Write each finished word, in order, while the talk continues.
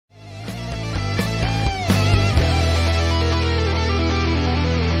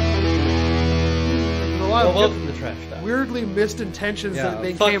Well, welcome to Trash Talk. weirdly missed intentions that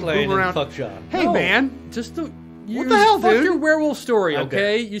they fuck came Lane boom around. and fuck John. Hey, man. Just the... What the hell, fuck dude? your werewolf story, Okay.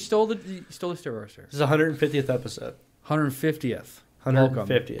 okay? You stole the Star. This is the 150th episode. 150th.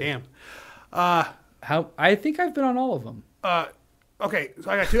 150th. Damn. How? I think I've been on all of them. Okay, so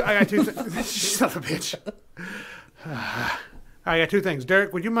I got two things. Son of a bitch. I got two things.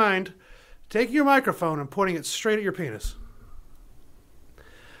 Derek, would you mind taking your microphone and pointing it straight at your penis?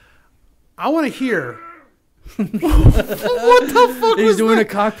 I want to hear. What the fuck He's was doing that? a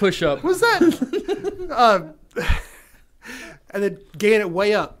cock push-up. Was that? And then getting it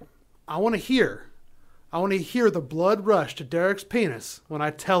way up. I want to hear the blood rush to Derek's penis when I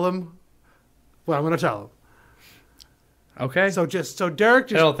tell him what I'm going to tell him. Okay. So Derek I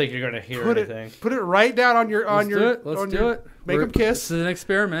just don't think you're going to hear anything. put it right down on your Let's do it. Let's do it. Make him kiss. This is an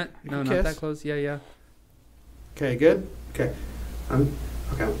experiment. No, kiss. not that close. Yeah. Okay, good. Okay,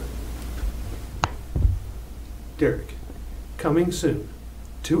 okay. Derek, coming soon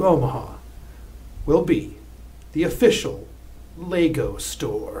to Omaha will be the official Lego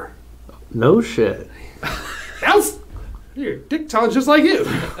store. No shit. Else, your dick sounds just like you.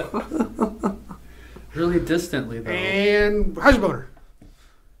 Really distantly, though. And how's your boner?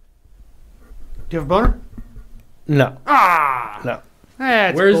 Do you have a boner? No. Ah, No.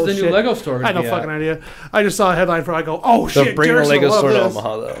 that's Where's bullshit. the new Lego store? I had no gonna be fucking at? idea. I just saw a headline for it. I go, oh So shit, bring the Derek's gonna Lego love store to this.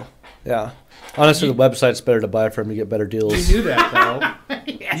 Omaha, though. Yeah. Honestly, the website's better to buy from. You get better deals. You knew that, though.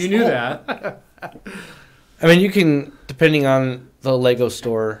 You knew that. I mean, you can, depending on the Lego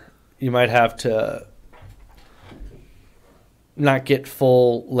store, you might have to not get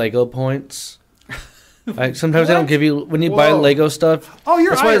full Lego points. Like sometimes they don't give you, when you buy Whoa. Lego stuff. Oh,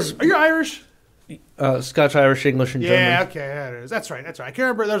 you're That's why Irish. Are you Irish? Scotch, Irish, English, and Yeah, German. okay, yeah, it is. That's right. I can't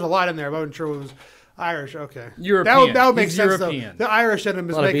remember. There's a lot in there, but I wasn't sure it was Irish. Okay. European. That would make He's sense, European. though. The Irish in him A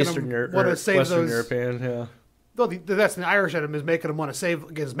is lot of making Eastern him Europe, want to save Western those. European, yeah. Well, that's the Irish in him is making him want to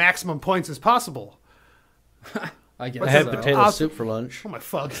save, get as maximum points as possible. I guess I had so. potato Awesome. soup for lunch. Oh, my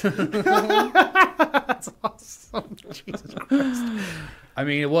fuck. That's awesome. Jesus Christ. I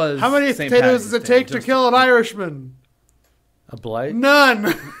mean, it was. How many St. potatoes does it Patty's take Day, to just- kill an Irishman? A blight?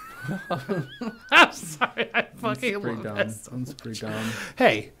 None. I'm sorry. I That's fucking pretty love dumb. that. That's pretty dumb.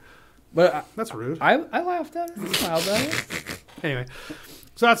 Hey, But that's rude. I laughed at it. I smiled at it. Anyway,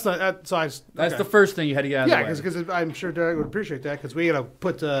 so that's the so I just, That's okay. the first thing you had to get out Yeah, of the way. because I'm sure Derek would appreciate that because we got to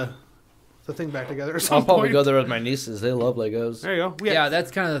put the thing back together. At some I'll probably point. go there with my nieces. They love Legos. There you go. Yeah,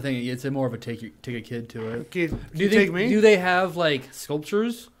 that's kind of the thing. It's more of a take a kid to it. Okay, Do you you think, take me? Do they have like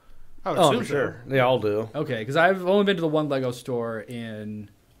sculptures? I would Oh, assume I'm so. sure. They all do. Okay, because I've only been to the one Lego store in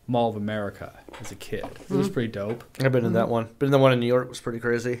Mall of America as a kid. It was pretty dope. I've been in that one. Been in the one in New York. Was pretty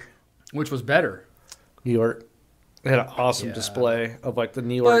crazy. Which was better? New York. They had an awesome Yeah. display of like the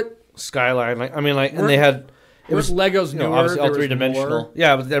New York skyline. Like and they had It was Legos newer. obviously all there was 3-dimensional. more.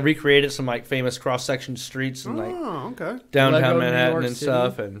 Yeah, but they recreated some like famous cross section streets and like Oh, okay. downtown Lego New Manhattan York and City.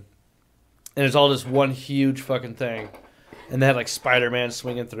 stuff, and it's all just one huge fucking thing. And they had like Spider-Man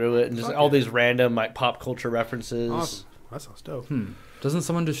swinging through it, and just Fuck all yeah. these random like pop culture references. Awesome. That sounds dope. Doesn't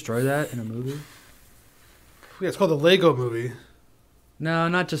someone destroy that in a movie? Yeah, it's called the Lego Movie. No,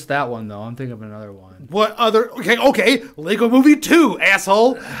 not just that one though. I'm thinking of another one. What other? Okay, Lego Movie 2,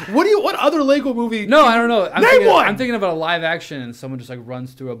 asshole. What other Lego movie? No, I don't know. Name one! I'm thinking about a live action and someone just like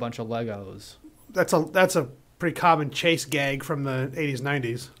runs through a bunch of Legos. That's a pretty common chase gag from the 80s,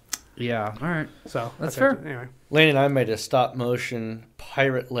 90s. Yeah. All right. So That's okay, fair. Anyway, Lane and I made a stop motion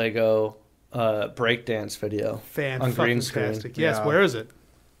pirate Lego breakdance video on green screen. fantastic. Yes, Yeah. where is it?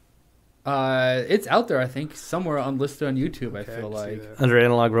 It's out there. I think somewhere unlisted on YouTube. I Okay, feel can see like. that. Under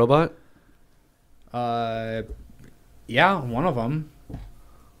Analog Robot. Yeah, one of them. I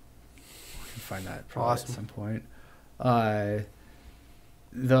can find that probably Awesome. at some point.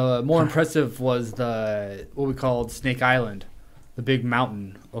 The more impressive was the what we called Snake Island, the big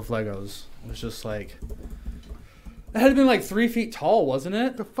mountain of Legos. It was just like it had been like 3 feet tall, wasn't it?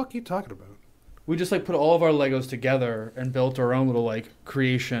 What the fuck are you talking about? We just like put all of our Legos together and built our own little like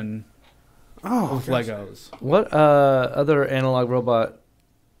creation Oh, of gosh. Legos. What other Analog Robot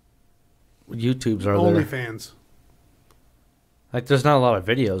YouTubes are there? OnlyFans. Like, there's not a lot of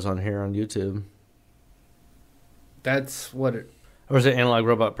videos on here on YouTube. That's what it. Or is it Analog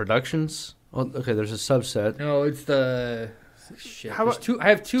Robot Productions? Oh, okay, there's a subset. No, it's the shit. How There's about- two. I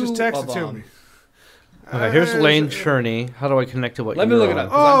have two Just text of it to them. me. Okay, here's Lane Cherney. How do I connect to what Let you're me look it on?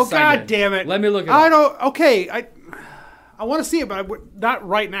 up. 'cause Oh I'm signed god in. damn it! Let me look it I up. don't. Okay, I want to see it, but not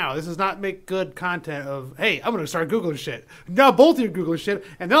right now. This does not make good content. Of hey, I'm gonna start googling shit. Now both of you are googling shit,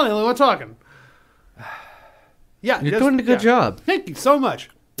 and they're the only one talking. Yeah, You're doing a good job. Thank you so much.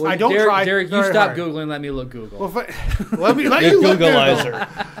 Well, I don't Derek, try. Derek, you very stop hard. Googling. Let me look Google. Well, let me let you look Google.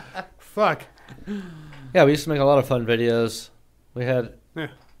 Googleizer. Fuck. Yeah, we used to make a lot of fun videos. We had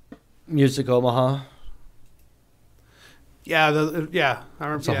Music Omaha. Yeah, I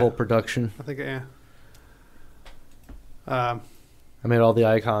remember. It's a whole production. I think, yeah. I made all the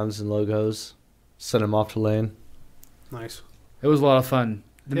icons and logos. Sent them off to Lane. Nice. It was a lot of fun.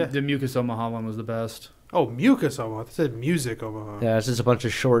 Yeah. The Mucus Omaha one was the best. Oh, Mucus Omaha. It said Music Omaha. Yeah, it's just a bunch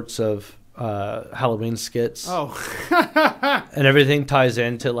of shorts of Halloween skits. Oh. And everything ties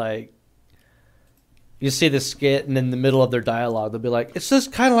into, like, you see the skit, and in the middle of their dialogue, they'll be like, it's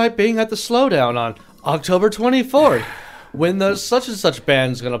just kind of like being at the Slowdown on October 24th when the such and such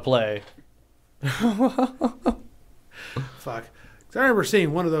band's going to play. Fuck. I remember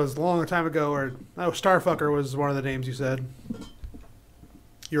seeing one of those a long time ago where, Starfucker was one of the names you said.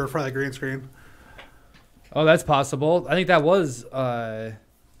 You were in front of the green screen. Oh, that's possible. I think that was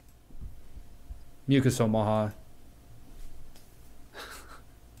Mucus Omaha.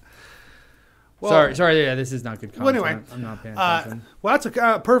 Well, sorry. Yeah, this is not good content. Well, anyway, I'm not paying attention. Well, that's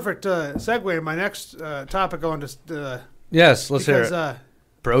a perfect segue to my next topic on just. Yes, let's hear it.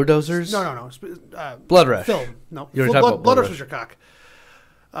 Bro dozers? No. Blood Rush. Film. No. You were talking about Blood Rush was your cock.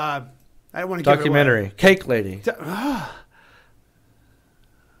 I don't want to give it away. Documentary. Cake Lady.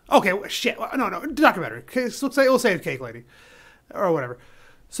 Okay, shit. No. Documentary. We'll say Cake Lady. Or whatever.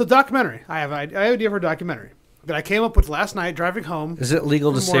 So documentary. I have an idea for a documentary that I came up with last night driving home. Is it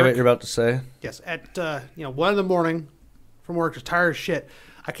legal to say what you're about to say? Yes. At 1 a.m. from work, just tired as shit.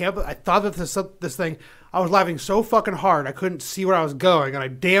 I thought that this thing, I was laughing so fucking hard I couldn't see where I was going, and I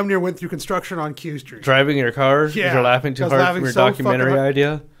damn near went through construction on Q Street. Driving your car? Yeah. You're laughing too hard from your documentary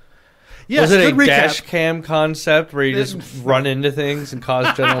idea? Yes, was it a recap. dash cam concept where you just run into things and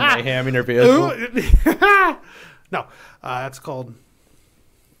cause general mayhem in your vehicle? No, that's called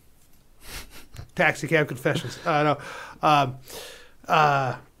Taxi Cab Confessions. No.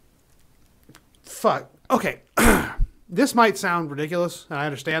 Fuck. Okay. This might sound ridiculous, and I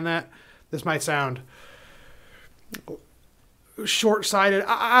understand that. This might sound short-sighted.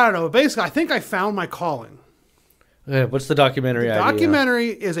 I don't know. Basically, I think I found my calling. Okay, what's the documentary idea? Documentary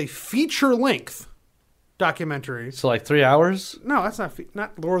is a feature-length documentary. So like 3 hours? No, that's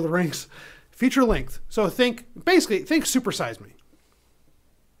not Lord of the Rings. Feature-length. So think Super Size Me.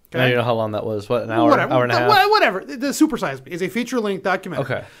 Okay? Now you know how long that was. What, an hour, hour and a half? Whatever. The Super Size Me is a feature-length documentary.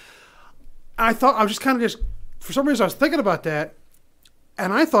 Okay. I thought, I was just for some reason I was thinking about that,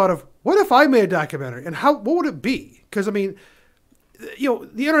 and I thought of, what if I made a documentary, and what would it be? Because, I mean, the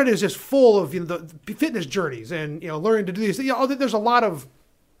internet is just full of the fitness journeys and, learning to do these. There's a lot of,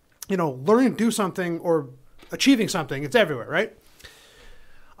 learning to do something or achieving something. It's everywhere, right?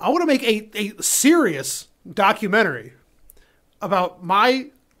 I want to make a serious documentary about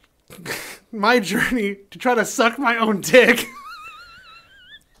my journey to try to suck my own dick.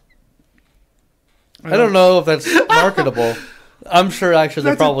 I don't know if that's marketable. I'm sure actually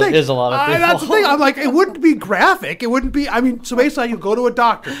there probably is a lot of people. That's the thing. I'm like, it wouldn't be graphic. It wouldn't be, so basically you go to a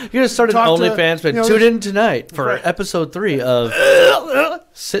doctor. You're going to start an OnlyFans, but tune in tonight for episode 3 of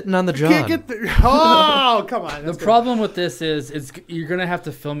Sitting on the John. Oh, come on. The problem with this is you're going to have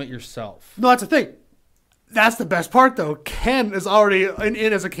to film it yourself. No, that's the thing. That's the best part, though. Ken is already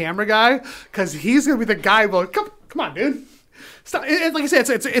in as a camera guy because he's going to be the guy going, come on, dude. Like I said,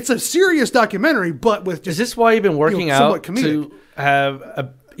 it's a serious documentary, but with just, is this why you've been working out to have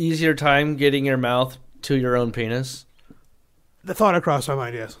an easier time getting your mouth to your own penis? The thought had crossed my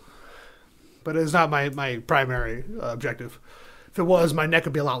mind, yes, but it's not my primary objective. If it was, my neck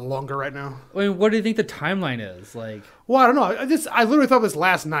would be a lot longer right now. I mean, what do you think the timeline is? Like, well, I don't know. I literally thought this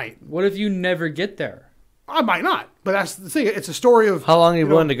last night. What if you never get there? I might not, but that's the thing. It's a story of how long are you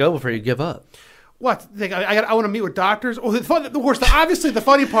willing to go before you give up? What? I want to meet with doctors. Oh, obviously the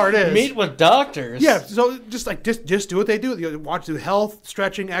funny part is meet with doctors. Yeah, so just do what they do. Do health,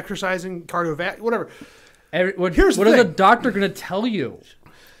 stretching, exercising, cardiovascular, whatever. What is a doctor going to tell you?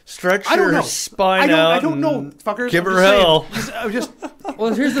 Stretch your spine out. I don't know, fuckers. Give her hell.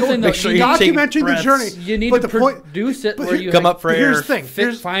 Well, here's the thing, though. Sure documenting the journey. You need to produce it where you come up for air. Here's the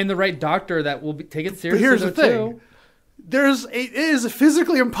thing. Find the right doctor that will take it seriously. But here's the thing. It is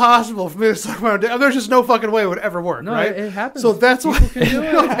physically impossible for me to suck my own dick. There's just no fucking way it would ever work, right? It happens. So that's what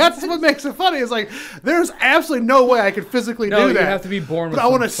that's what makes it funny. It's like there's absolutely no way I could physically do that. You have to be born with. But I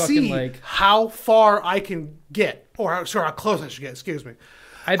want to see how far I can get, or how close I should get. Excuse me.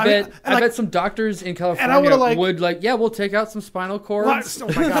 I bet some doctors in California would we'll take out some spinal cords,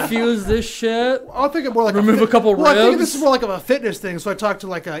 fuse this shit. I'll think of more like remove a couple ribs. I think this is more like a fitness thing. So I talked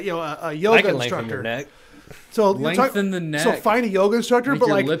to a yoga instructor. Your neck. So Lengthen the neck. So find a yoga instructor, Make but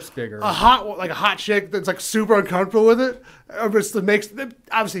your like lips bigger. a hot chick that's like super uncomfortable with it.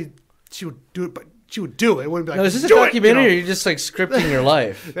 Obviously she would do it, but she would do it. It wouldn't be like, No, is this a "Do it," documentary or you're just like scripting your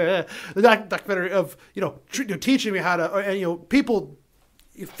life? The documentary of teaching me how to, and people,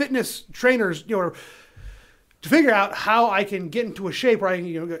 fitness trainers, to figure out how I can get into a shape where I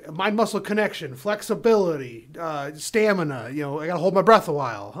can, mind muscle connection, flexibility, stamina. I gotta hold my breath a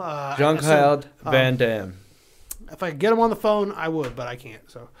while. Jean-Claude Van Damme. If I could get him on the phone, I would, but I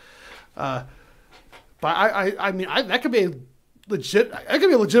can't. So, but I mean, that could be a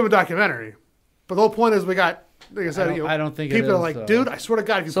legitimate documentary. But the whole point is, we got, like I said, I don't think people it is, are like, though. dude, I swear to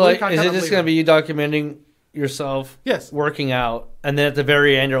God, if you So, like, is it just going to be you documenting yourself Yes. working out, and then at the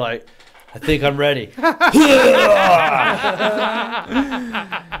very end, you're like, I think I'm ready. I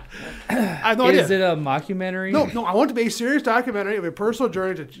have no idea. Is it a mockumentary? No, I want it to be a serious documentary of a personal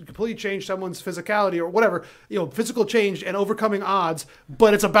journey to completely change someone's physicality or whatever, physical change and overcoming odds,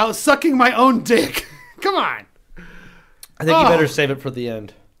 but it's about sucking my own dick. Come on. I think you better save it for the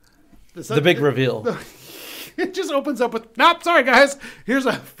end. The big reveal. It just opens up with, nope, sorry guys, here's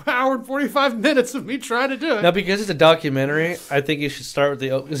an hour and 45 minutes of me trying to do it. Now, because it's a documentary, I think you should start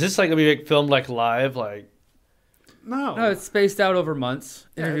with is this like going to be filmed like live? Like, No, it's spaced out over months.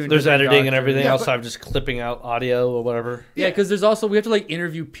 Interviewing there's different editing and doctors. everything Yeah, else. but- I'm just clipping out audio or whatever. Yeah, because there's also, we have to like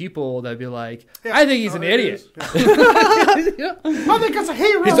interview people that'd be like, I think he's an idiot. I think it's a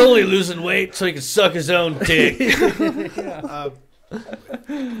hero. He's only losing weight so he can suck his own dick.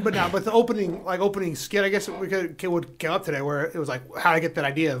 But now, with the opening skit, I guess would came up today where it was like how I get that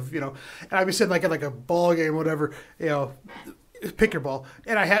idea of and I'd be sitting like at like a ball game, whatever, pick your ball,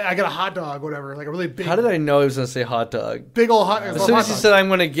 and I got a hot dog, whatever, like a really big. How did I know he was going to say hot dog? Big old hot. As soon as he said I'm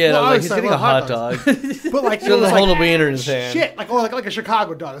going to get, Well, I was like, I he's was getting a like, hot well, dog. but like He's going to hold a wiener in his hand. shit, like a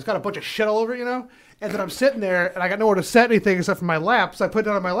Chicago dog. It's got a bunch of shit all over it, And then I'm sitting there, and I got nowhere to set anything except for my lap, so I put it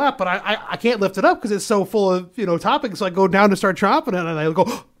down on my lap, but I can't lift it up because it's so full of toppings. So I go down to start chopping it, and I go,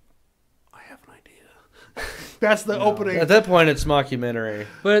 I have an idea. That's the opening. At that point, it's mockumentary.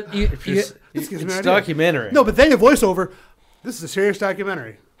 But This gives me It's an idea. documentary. No, but then the voiceover. This is a serious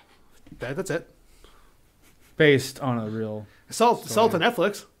documentary. That's it. based on a real. Sell to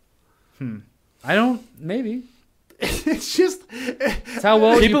Netflix. I don't. Maybe. It's just. It's how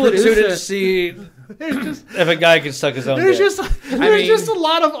well People you would tune in to produce it. see There's just. if a guy can suck his own There's dick. there's just a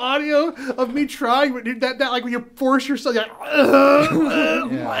lot of audio of me trying, but that like when you force yourself, you're like,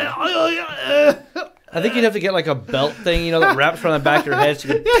 I think you'd have to get like a belt thing, that wraps around the back of your head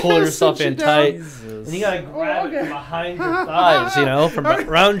so you can pull yourself Sit in you down. tight. Jesus. And you gotta grab it from behind your thighs, from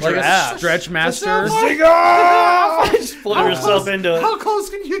around Like your a ass. stretch master. Just pull yourself into it. How close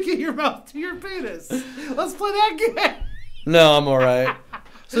can you get your mouth to your penis? Let's play that game. No, I'm alright.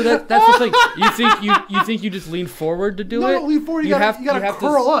 So that's the thing. You think you just lean forward to do No, it? don't lean forward, you gotta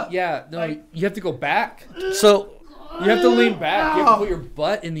curl up. Yeah, no, you have to go back. So, You have to lean back. You have to put your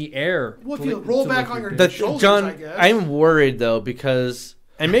butt in the air. Well, if to you li- roll to back lift on your your dick. shoulders, John, I guess. I'm worried though because,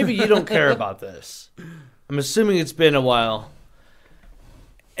 and maybe you don't care about this. I'm assuming it's been a while.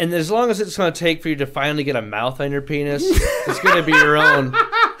 And as long as it's going to take for you to finally get a mouth on your penis, it's going to be your own.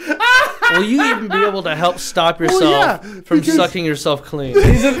 Will you even be able to help stop yourself yeah, from because- sucking yourself clean?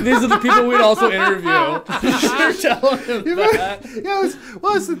 These are the people we'd also interview. You're telling them that.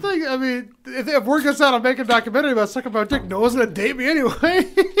 Well, that's the thing. I mean, if word gets out, I'm making a documentary about sucking my dick. No one's gonna date me anyway.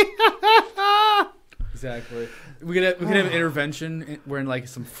 Exactly. We could have an intervention wherein like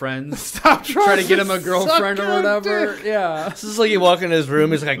some friends Stop trying try to get him a suck girlfriend or your whatever. dick. Yeah. This is like you walk into his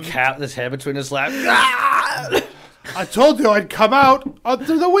room, he's like a cat with his head between his lap. I told you I'd come out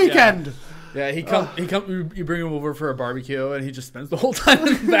through the weekend. Yeah, he come. You bring him over for a barbecue, and he just spends the whole time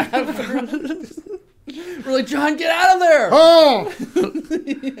in the bathroom. We're like, John, get out of there! Oh,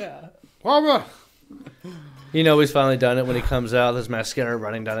 Yeah. Bubba. He's finally done it when he comes out, there's mascara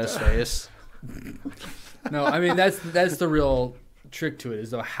running down his face. No, I mean that's the real trick to it.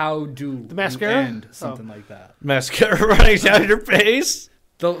 Is though how do The mascara? you end something like that? Mascara running down your face?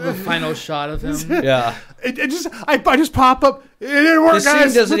 The final shot of him. Yeah. I just pop up. It didn't work, The scene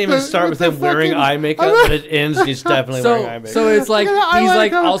guys. doesn't even start with him wearing eye makeup, but it ends and he's definitely wearing eye makeup. So it's like I he's like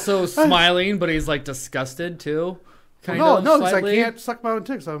like him. also smiling, but he's like disgusted too. Kind No, of because I slightly. can't suck my own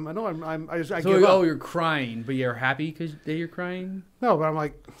dick. So I just So give up. you're crying, but you're happy because you're crying. No, but I'm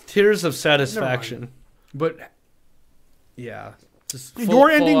like, Tears of satisfaction. But yeah, just in your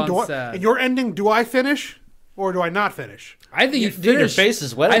ending, full-on sad. do I finish or do I not finish? I think you Dude, your finish. face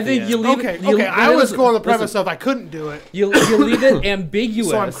is wet. I at the think end. you leave Okay, it. You, I was going on the premise listen, of I couldn't do it, you leave it ambiguous.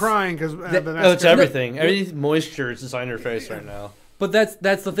 so I'm crying because Oh, it's everything. Every moisture is just on your face right now. But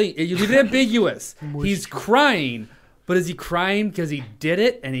that's the thing. You leave it ambiguous. He's crying, but is he crying because he did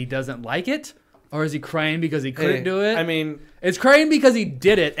it and he doesn't like it, or is he crying because he couldn't do it? I mean, it's crying because he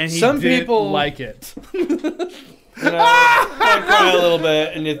did it and he didn't like it. You know, I cry a little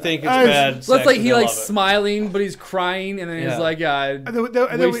bit, and you think it's bad. Let's like he like smiling, but he's crying, and then he's like, "Yeah,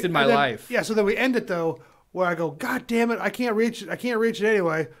 I wasted my life." Yeah, so then we end it though, where I go, "God damn it, I can't reach it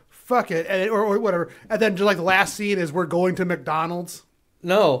anyway. Fuck it," or whatever. And then just like the last scene is we're going to McDonald's.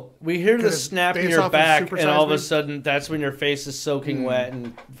 No, we hear the snap in your back, and all of a Me. sudden, that's when your face is soaking wet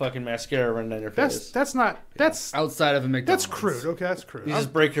and fucking mascara running down your face. That's outside of a McDonald's. That's crude. Okay, that's crude. You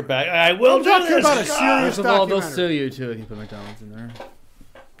just break your back. I will do talking this. about a serious First of all, they'll documentary. sue you too if you put McDonald's in there.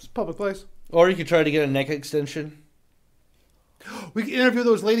 It's a public place. Or you could try to get a neck extension. We can interview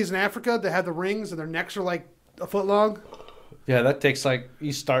those ladies in Africa that have the rings and their necks are like a foot long. Yeah, that takes like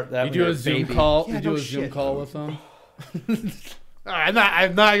you start that. You do a Zoom call. Yeah, you do no a Zoom shit. call with them. I'm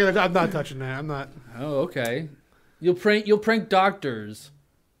not touching that. I'm not. Oh, okay. You'll prank doctors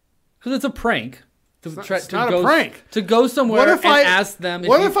because it's a prank. It's not a prank. To go somewhere and ask them.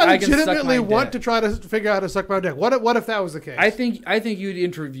 What if I can suck my legitimately want dick? to try to figure out how to suck my dick? What if that was the case? I think you'd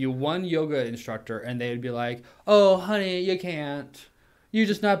interview one yoga instructor and they'd be like, "Oh, honey, you can't. You're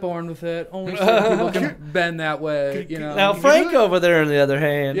just not born with it. Only certain people can bend that way." You know. Now Frank over there, on the other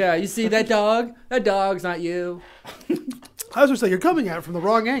hand. Yeah, you see that dog? That dog's not you. I was just like, you're coming at it from the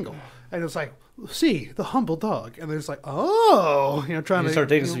wrong angle, and it's like, see the humble dog, and they're just like, oh, trying You to start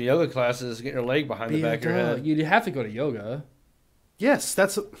taking some yoga classes, get your leg behind the back of your head. You'd have to go to yoga. Yes,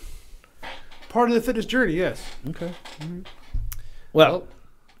 that's part of the fitness journey. Yes. Okay. Mm-hmm. Well,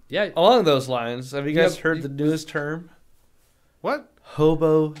 yeah. along those lines, have you guys Yep. heard the newest term? What?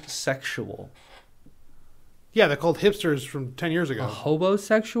 Hobosexual. Yeah, they're called hipsters from 10 years ago. A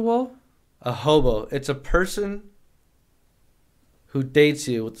hobosexual? A hobo. It's a person who dates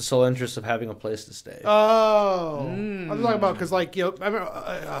you with the sole interest of having a place to stay. Oh, I was talking about because, I remember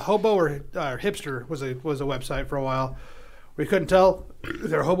a hobo or hipster was a website for a while where you couldn't tell if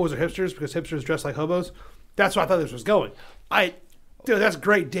they're hobos or hipsters because hipsters dress like hobos. That's where I thought this was going. Dude, that's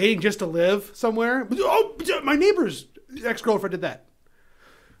great dating just to live somewhere. Oh, my neighbor's ex-girlfriend did that.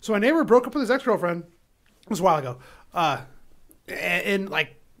 So my neighbor broke up with his ex-girlfriend. It was a while ago. In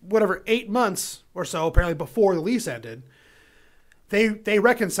 8 months or so, apparently before the lease ended. They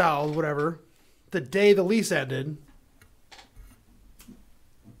reconciled, whatever. The day the lease ended,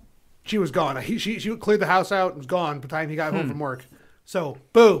 she was gone. She cleared the house out and was gone by the time he got home from work. So,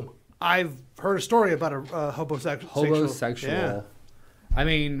 boom. I've heard a story about a homosexual. Hobosexual. Yeah. I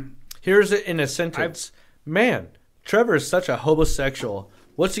mean, Here's it in a sentence. Man, Trevor is such a homosexual.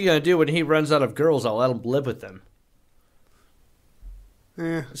 What's he going to do when he runs out of girls? I'll let him live with them.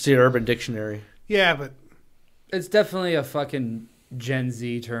 It's the Urban Dictionary. Yeah, but it's definitely a fucking Gen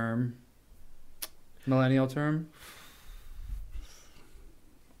Z term. Millennial term.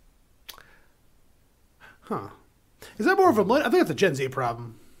 Huh. Is that more of a... I think it's a Gen Z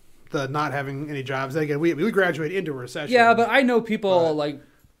problem. The not having any jobs. Again, we graduated into a recession. Yeah, but I know people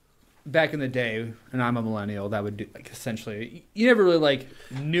back in the day, and I'm a millennial, that would do essentially. You never really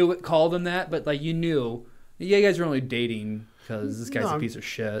knew it called them that, but you knew. Yeah, you guys were only dating because this guy's a piece of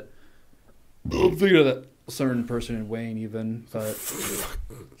shit. I'm thinking of that certain person in Wayne, even, but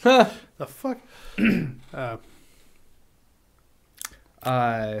the fuck.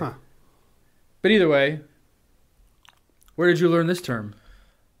 But either way, where did you learn this term?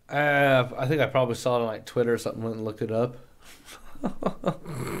 I think I probably saw it on Twitter or something and looked it up.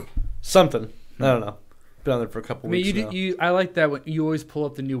 Something. I don't know. Been on there for a couple weeks now. I like that when you always pull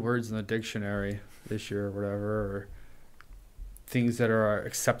up the new words in the dictionary this year or whatever, or things that are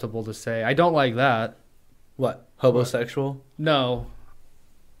acceptable to say. I don't like that. What? Hobosexual? No.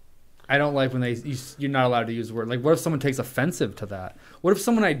 I don't like when you're not allowed to use the word. What if someone takes offensive to that? What if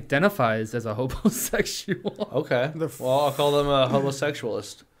someone identifies as a homosexual? Okay. Well, I'll call them a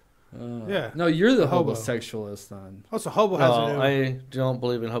homosexualist. Yeah. No, you're the Hobo. homosexualist then. Also, hobo has a new... I don't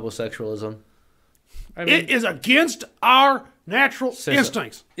believe in homosexualism. I mean, It is against our natural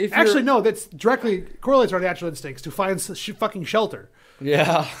instincts. Actually, no, that's directly correlates our natural instincts to find fucking shelter.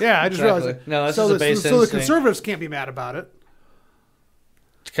 Yeah. Yeah, I just realized it. No, this so is a base So the instinct. conservatives can't be mad about it.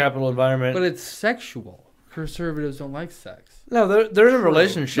 It's capital environment. but it's sexual. Conservatives don't like sex. No, they're in a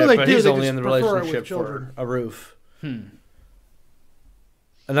relationship, No, they but do. he's They only just in the prefer it with relationship children. for a roof.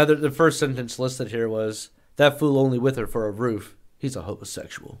 The first sentence listed here was, that fool only with her for a roof. He's a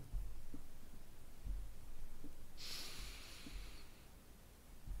homosexual.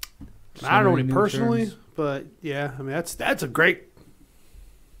 I don't know many any new personally, terms. but yeah, I mean that's a great.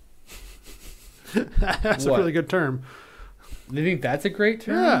 That's a What? really good term. You think that's a great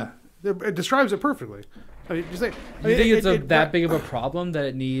term? Yeah, it describes it perfectly. I mean, just like, You think it's that big of a problem that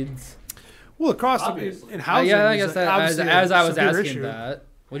it needs? Well, across in housing. Yeah, I guess that as I was severe asking issue. that.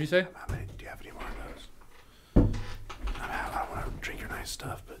 What'd you say? Do you have any more of those? I don't want to drink your nice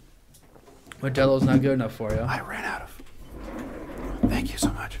stuff, but Modelo's not good enough for you. I ran out of. Thank you so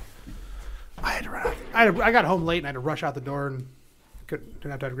much. I had to run out. I got home late and I had to rush out the door and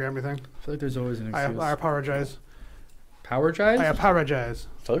didn't have time to grab anything. I feel like there's always an excuse. I apologize. Power-gize? I apologize.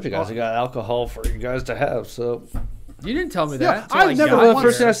 Told you guys I got alcohol for you guys to have, so. You didn't tell me that. Yeah, I've never. Well, the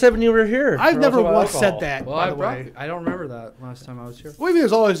first thing I said when you were here. I've We're never also about once alcohol. said that. Well, by the way, I don't remember that last time I was here. What do you mean?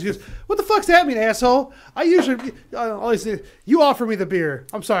 There's always just. What the fuck's that mean, asshole? I usually always say, you offer me the beer.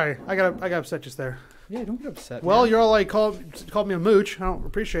 I'm sorry. I got upset just there. Yeah, don't get upset. Well, man. you're all like called me a mooch. I don't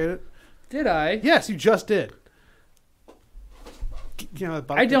appreciate it. Did I? Yes, you just did. You know,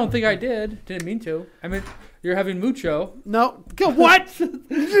 I don't think I did. Didn't mean to. I mean, you're having mucho. No. What?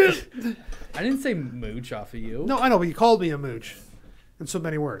 I didn't say mooch off of you. No, I know, but you called me a mooch in so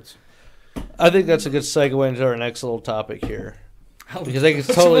many words. I think that's a good segue into our next little topic here. How Because I can much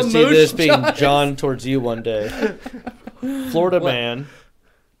totally of a see mooch, this being John? John towards you one day. Florida What? man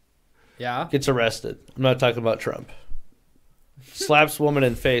Yeah. gets arrested. I'm not talking about Trump. Slaps woman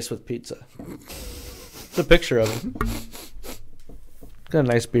in face with pizza. It's a picture of him. Got a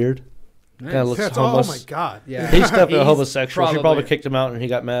nice beard. Nice. Kinda looks That's, homeless. oh my god. Yeah. He's definitely a He's homosexual. She probably probably- kicked him out and he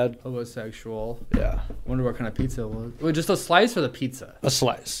got mad. Homosexual. Yeah. Wonder what kind of pizza it was. Wait, just a slice or the pizza? A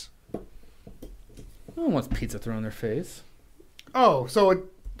slice. No one wants pizza thrown in their face. Oh, so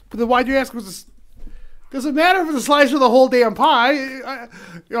then why'd you ask? Does it matter if it's a slice or the whole damn pie? You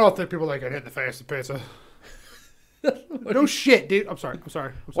don't think people like it hit in the face with pizza. No shit, dude. I'm sorry.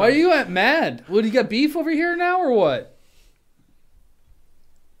 Why are you mad? What, you got beef over here now or what?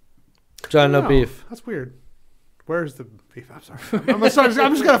 John, no beef. That's weird. Where's the beef? I'm sorry.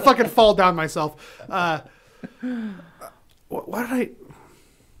 I'm just gonna fucking fall down myself. What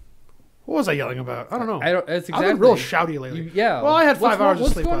was I yelling about? I don't know. It's exactly. I've been real shouty lately. Yeah. Well, I had 5 hours of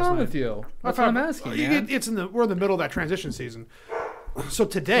what's sleep going last on night. with you? That's what I'm asking, man. We're in the middle of that transition season. So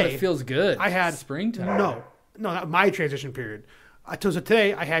But today it feels good. I had springtime. No, not my transition period. So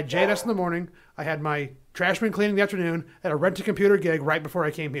today I had JS in the morning. I had my trash bin cleaning in the afternoon. At a rent-a-computer gig right before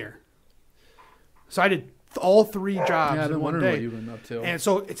I came here. So I did all 3 jobs Yeah, I've in been one wondering day. what you've been up to. And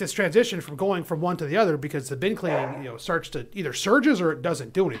so it's this transition from going from one to the other because the bin cleaning, starts to either surges or it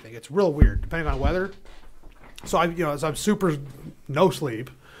doesn't do anything. It's real weird depending on weather. So I'm super no sleep.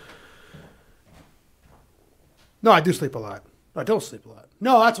 No, I do sleep a lot. I don't sleep a lot.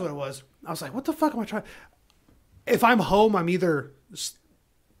 No, that's what it was. I was like, what the fuck am I trying? If I'm home, I'm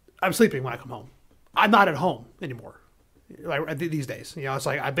sleeping when I come home. I'm not at home anymore. Like these days, it's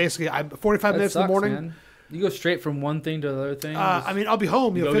like I'm 45 minutes in the morning. Man. You go straight from one thing to the other thing. I'll be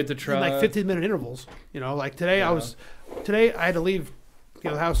home. Go get the in like truck. 15-minute intervals. Like today, Yeah. Today I had to leave,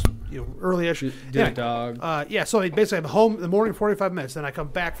 the house, early-ish. Do Yeah. a dog. So basically I'm home in the morning 45 minutes. Then I come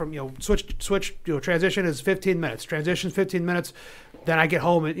back from switch. Transition is 15 minutes. Transition 15 minutes. Then I get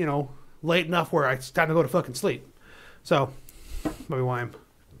home at late enough where it's time to go to fucking sleep. So maybe why I'm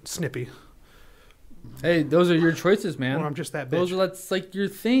snippy. Hey, those are your choices, man. Or I'm just that bitch. That's like your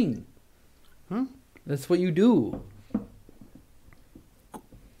thing. Huh? That's what you do.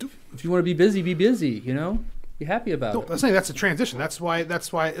 If you want to be busy, be busy. Be happy about No, it. I'm saying that's a transition. That's why it's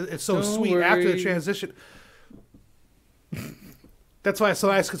so Don't sweet after the worry. transition. That's why it's so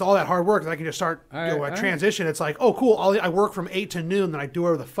nice because all that hard work, I can just start a transition. It's like, oh, cool. I work from 8 to noon, then I do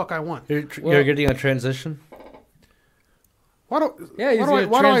whatever the fuck I want. You're getting a transition? Why don't? Yeah, he's going to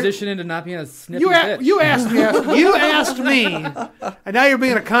why do I- transition into not being a snippy You bitch. asked me, and now you're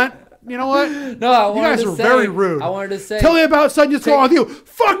being a cunt. You know what? No, I wanted guys to are say, very rude. I wanted to say, Tell me about something that's going on with you.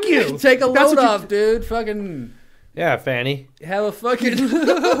 Fuck you. take a That's load what you- off, dude. Fucking Yeah, Fanny. have a fucking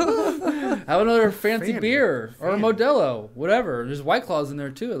have another fancy Fanny. beer or a Fanny. Modelo, whatever. There's White Claws in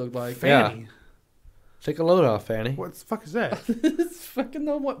there too. It looked like. Fanny. Take a load off, Fanny. What the fuck is that? It's fucking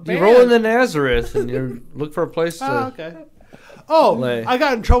the what? You roll in the Nazareth and you look for a place to. Oh, okay. Oh, Lay. I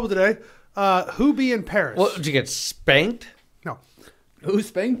got in trouble today. Who be in Paris? What, did you get spanked? No. Who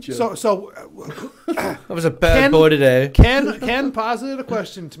spanked you? So I was a bad boy today. Ken posited a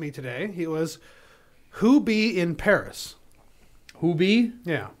question to me today. He was, who be in Paris? Who be?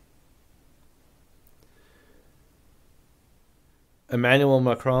 Yeah. Emmanuel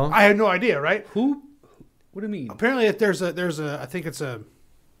Macron. I had no idea, right? Who? What do you mean? Apparently, if there's a, I think it's a,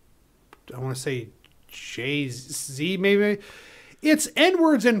 I want to say Jay-Z maybe. It's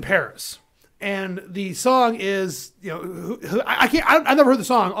N-words in Paris. And the song is, I never heard the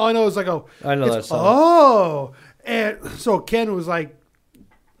song. All I know is I know that song. Oh, And so Ken was like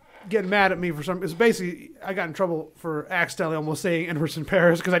getting mad at me for some. It's basically I got in trouble for accidentally almost saying "Inverse in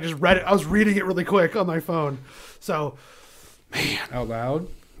Paris" because I just read it. I was reading it really quick on my phone. So, man, Out loud.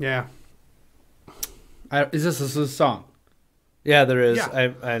 yeah. Is this a song? Yeah, there is.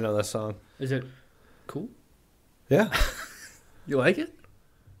 Yeah. I know that song. Is it cool? Yeah. You like it?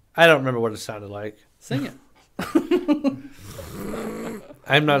 I don't remember what it sounded like. Sing it.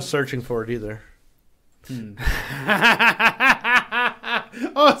 I'm not searching for it either.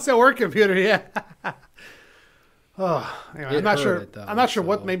 Oh, it's a work computer. Yeah. Oh, anyway, It I'm not heard sure. it, though, I'm not sure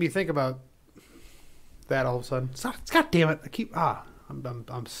what so- made me think about that all of a sudden. God damn it! I'm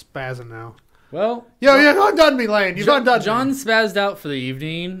spazzing now. Well, You've undone me, Lane. You've undone me. John spazzed out for the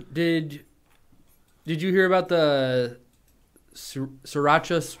evening. Did you hear about the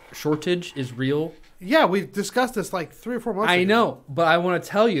Sriracha shortage is real? Yeah, we've discussed this like 3 or 4 months ago. I know, but I want to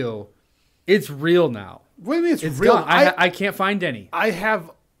tell you, it's real now. What do you mean it's It's real? gone. I can't find any. I've had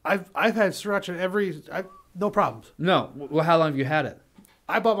sriracha no problems. No. Well, how long have you had it?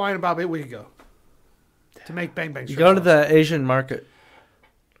 I bought mine about 8 weeks ago to make bang bang. You go to the Asian market.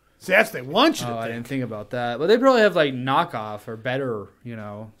 See, that's they want you to Oh, I think. didn't think about that. But they probably have like knockoff or better,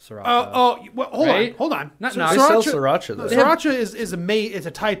 Sriracha. Well, Right? hold on. Not So knock- They sell sriracha, though. Sriracha is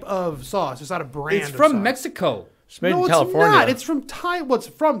a type of sauce. It's not a brand. It's of from sauce. Mexico. It's made No, in California. it's not. It's from It's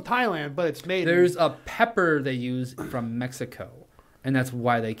from Thailand, but it's made. There's a pepper they use from Mexico, and that's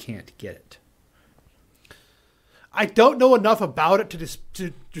why they can't get it. I don't know enough about it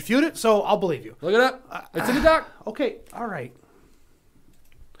to refute it, so I'll believe you. Look it up. It's in the doc. Okay, all right.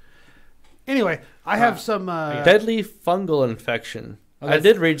 Anyway, I have some. Deadly fungal infection. Oh, I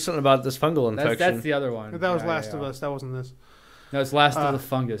did read something about this fungal infection. That's the other one. that was Yeah, Last yeah. of Us. That wasn't this. No, it's Last of the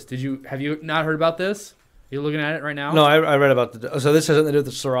Fungus. Have you not heard about this? You're looking at it right now? No, I read about so this has something to do with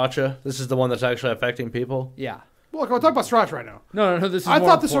the sriracha. This is the one that's actually affecting people. Yeah. Well, we're talking about sriracha right now. No, this is I more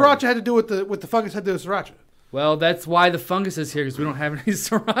thought the important. sriracha had to do with the fungus had to do with sriracha. Well, that's why the fungus is here, because we don't have any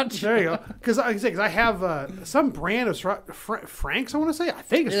sriracha. There you go. Because I have some brand of sriracha, Frank's. I want to say. I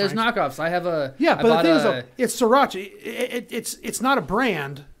think it's There's Frank's. knockoffs. I have a... Yeah, I but the bought thing is, a- though, it's sriracha. It's not a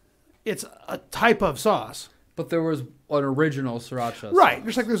brand. It's a type of sauce. But there was an original sriracha. Right. sauce.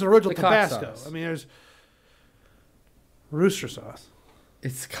 Just like there's original The cock Tabasco. sauce. I mean, there's rooster sauce.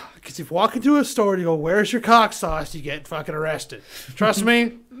 It's... Because if you walk into a store and you go, "Where's your cock sauce?" you get fucking arrested. Trust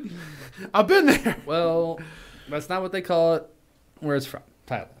me. I've been there. Well, that's not what they call it. Where it's from.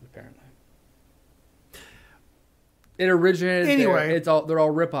 Thailand, apparently. It originated Anyway. there. They're all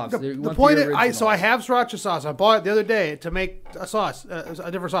rip-offs. They The want point is, original. so I have sriracha sauce. I bought it the other day to make a sauce,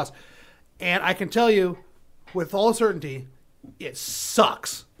 a different sauce. And I can tell you with all certainty, it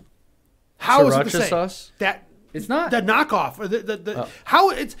sucks. How is it the Sriracha same? sauce? That It's not. the knockoff, or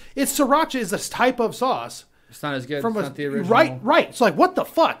how it's sriracha is this type of sauce It's not as good. from It's a not the original. right. It's like what the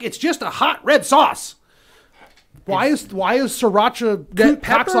fuck? It's just a hot red sauce. Why is sriracha That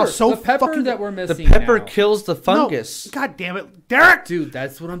cock pepper, sauce so the pepper fucking that we're The missing pepper now. kills the fungus. No, God damn it, Derek! Dude,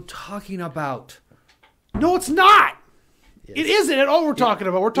 that's what I'm talking about. No, it's not. It isn't at all. We're talking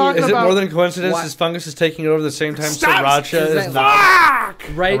about. We're talking Is it about. more than a coincidence What? this fungus is taking it over the same time Stop! sriracha Is is that- not?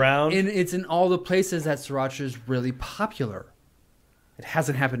 Fuck! Right? Around? And it's in all the places that sriracha is really popular. It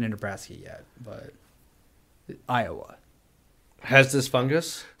hasn't happened in Nebraska yet, but Iowa. Has this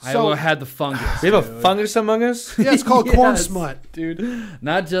fungus? Iowa had the fungus. We have a fungus among us? Yeah, it's called corn Yes, smut. dude.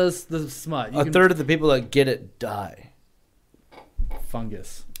 Not just the smut. You A can- third of the people that get it die.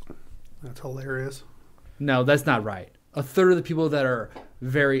 fungus. That's hilarious. No, that's not right. A third of the people that are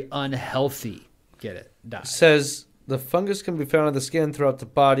very unhealthy get it. Die. Says the fungus can be found in the skin throughout the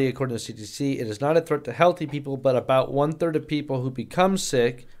body. According to CDC, it is not a threat to healthy people, but about 1/3 of people who become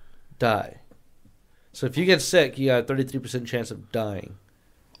sick die. So if you get sick, you got a 33% chance of dying.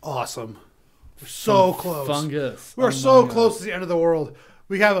 Awesome. We're so close. Fungus. We're Oh so my God. close to the end of the world.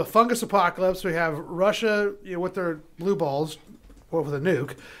 We have a fungus apocalypse. We have Russia with their blue balls, or with a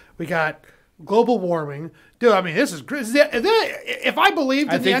nuke. We got global warming. Dude, I mean, this is crazy. If I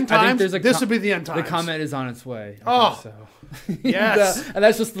believed in the end times, this would be the end times. The comment is on its way. Oh. So. Yes. And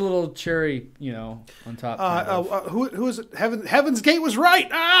that's just the little cherry, on top. kind of. Who is it? Heaven's Gate was right.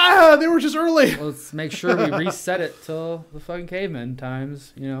 They were just early. Let's make sure we reset it till the fucking caveman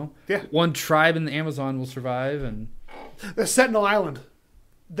times. Yeah. One tribe in the Amazon will survive, and The Sentinel Island.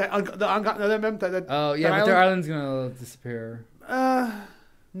 That oh yeah, but their island's gonna disappear.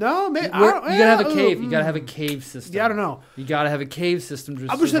 No, man. You gotta have a cave. You gotta have a cave system. Yeah, I don't know. You gotta have a cave system to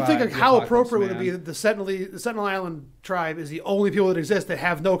I'm just survive thinking the how apocalypse, appropriate would it man. be that the Sentinel Island tribe is the only people that exist that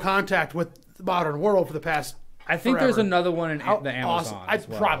have no contact with the modern world for the past. I think forever. there's another one in How the awesome. Amazon. As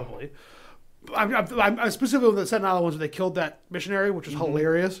well. Probably. I'm specifically with the Staten Island ones where they killed that missionary, which was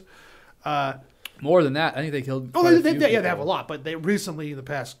hilarious. More than that, I think they killed. Oh, quite a they few have a people. lot, but they recently, in the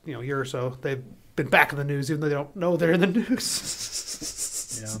past year or so, they've been back in the news, even though they don't know they're in the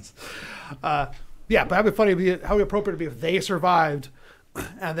news. Yeah, but that'd be funny. How appropriate it'd be if they survived,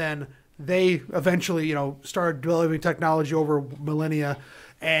 and then they eventually, started developing technology over millennia,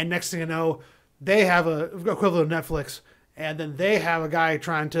 and next thing you know, they have a equivalent of Netflix, and then they have a guy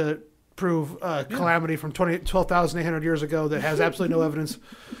trying to prove calamity from 12,800 years ago that has absolutely no evidence.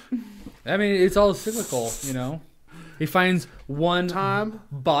 I mean, it's all cyclical, He finds one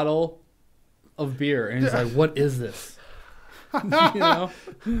bottle of beer, and he's like, "What is this?"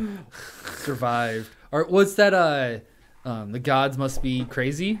 Survived. Or what's that? The gods must be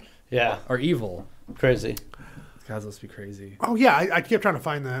crazy. Yeah. Or evil. Crazy. The gods must be crazy. Oh yeah, I kept trying to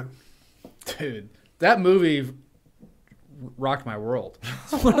find that. Dude, that movie rocked my world.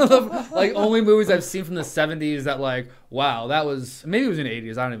 It's one of the only movies I've seen from the 70s that wow, that was, maybe it was in the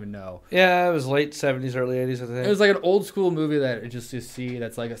 80s, I don't even know. Yeah, it was late 70s, early 80s, I think. It was like an old school movie that just you see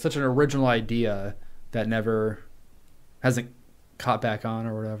that's like such an original idea that never hasn't caught back on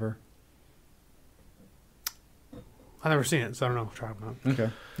or whatever. I've never seen it, so I don't know. Try it out. Okay,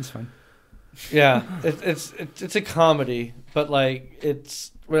 that's fine. Yeah, it's a comedy, but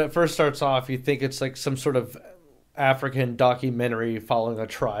it's when it first starts off, you think it's like some sort of African documentary following a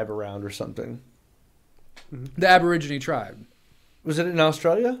tribe around or something. The Aborigine tribe. Was it in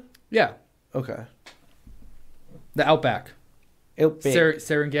Australia? Yeah. Okay. The Outback. Outback.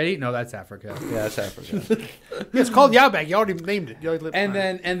 Serengeti? No, that's Africa. Yeah, that's Africa. Yeah, it's called the Outback. You already named it. And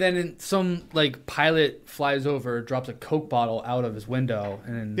then some pilot flies over, drops a Coke bottle out of his window,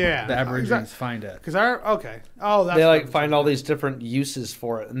 and the Aborigines find it. They find all these different uses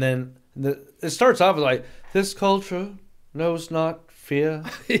for it, and then it starts off with this culture knows not fear,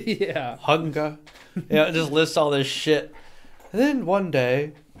 yeah, hunger. It just lists all this shit, and then one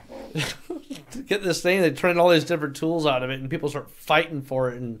day. Get this thing, they turn all these different tools out of it, and people start fighting for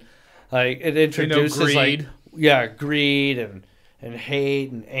it, and it introduces greed. Greed and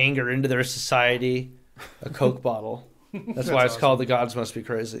hate and anger into their society. A Coke bottle. That's why it's called The Gods Must Be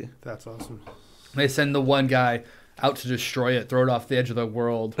Crazy. That's awesome. They send the one guy out to destroy it, throw it off the edge of the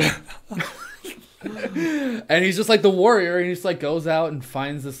world. And he's just like the warrior, and he just goes out and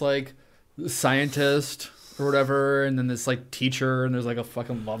finds this scientist or whatever, and then this teacher, and there's a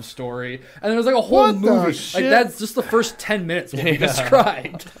fucking love story, and then there's a whole movie. That's just the first 10 minutes will be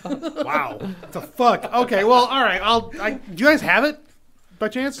described. Wow. What the fuck? Okay, well, all right. Do you guys have it by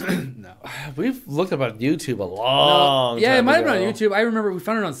chance? No. We've looked up on YouTube a long time it might have ago. been on YouTube. I remember we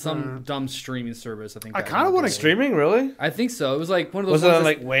found it on some dumb streaming service. I think. I kind of want to streaming. Really? I think so. It was one of those. Was ones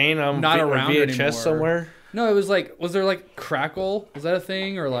it Wayne on not around VHS anymore. somewhere? No, it was was there Crackle? Was that a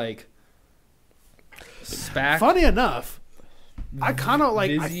thing or SPAC? Funny enough, I kind of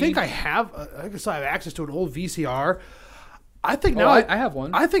Vizzy? I think I have. I guess I have access to an old VCR. I think now I have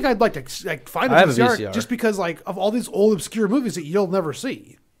one. I think I'd like to find a VCR just because of all these old obscure movies that you'll never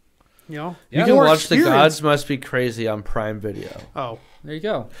see. You can watch The Gods Must Be Crazy on Prime Video. Oh, there you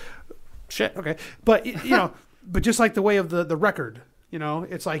go. Shit. Okay, but but just like the way of the record.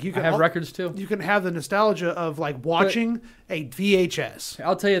 It's you can have records too. You can have the nostalgia of watching a VHS.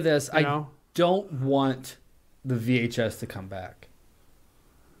 I'll tell you this: I don't want the VHS to come back.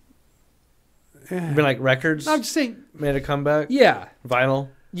 You mean records? I'm just saying, made a comeback. Yeah, vinyl.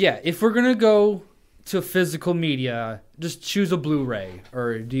 Yeah, if we're gonna go to physical media, just choose a Blu-ray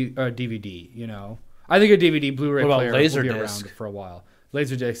or a DVD. I think a DVD Bluray player will be around for a while.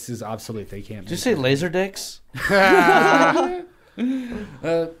 Laserdisc is obsolete. They can't. Did you say Laserdiscs?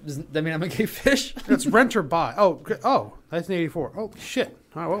 Does that mean I'm a gay fish? It's rent or buy. Oh, 1984. Oh shit!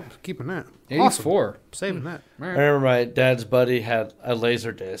 All right, well, keeping that. 84. Awesome. Saving that. I remember my dad's buddy had a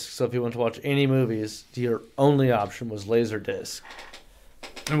Laserdisc, so if you want to watch any movies, your only option was Laserdisc.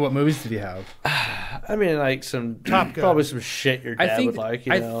 And what movies did he have? I mean, some Top Gun. Probably some shit your dad would like.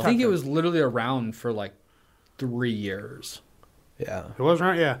 I think it was literally around for 3 years. Yeah, it was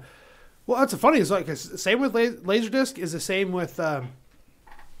around. Yeah. Well, that's the funny. Is same with Laserdisc is the same with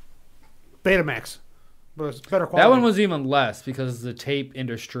Betamax, but it's better quality. That one was even less because the tape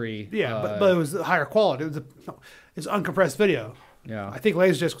industry. Yeah, but it was higher quality. It's uncompressed video. Yeah, I think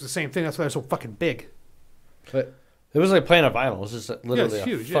Laserdisc was the same thing. That's why they're so fucking big. But it was like playing a vinyl. It was just literally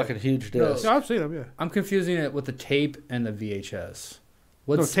huge, fucking huge disc. No, I've seen them. Yeah, I'm confusing it with the tape and the VHS.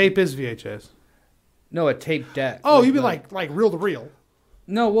 No, tape is VHS. No, a tape deck. Oh, you mean like reel to reel?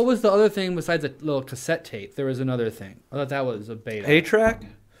 No, what was the other thing besides a little cassette tape? There was another thing. I thought that was a beta. 8-track?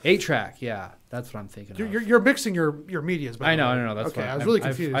 8-track, yeah, that's what I'm thinking of. You're mixing your medias. I know. That's okay. why I was really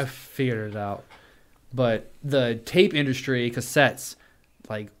confused. I figured it out. But the tape industry, cassettes,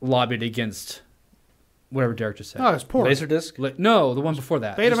 like lobbied against whatever Derek just said. Oh, it's poor. Laserdisc? No, the one before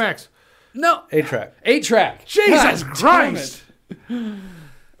that. BetaMax. No. 8-track. 8-track. Jesus God Christ.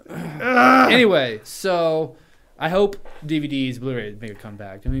 Anyway, so I hope DVDs, Blu-rays make a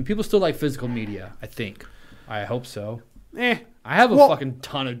comeback. I mean, people still like physical media, I think. I hope so. I have a fucking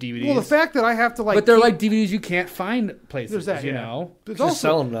ton of DVDs. Well, the fact that I have to but they're like DVDs you can't find places. There's that, you know. There's Just also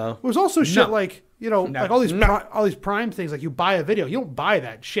sell them now. There's also shit like like all these Prime things. Like you buy a video, you don't buy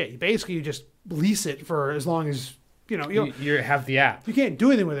that shit. Basically, you just lease it for as long as you have the app. You can't do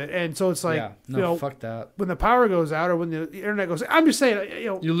anything with it, and so it's like fuck that. When the power goes out or when the internet goes, I'm just saying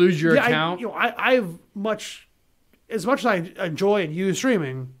you lose your account. I've as much as I enjoy and use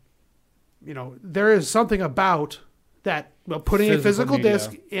streaming, there is something about that. Well, putting a physical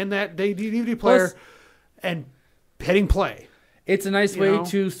disc in that DVD player and hitting play. It's a nice way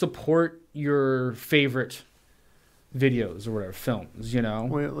to support your favorite videos or whatever, films,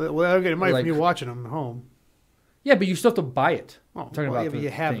 Well, okay, it might be watching them at home. Yeah, but you still have to buy it. Oh, talking about you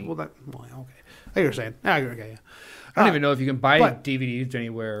have. thing. Okay. I get what you're saying. Okay. I don't even know if you can buy DVDs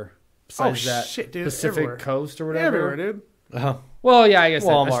anywhere besides that dude, Pacific everywhere. Coast or whatever. Everywhere, dude. Oh. Well, yeah, I guess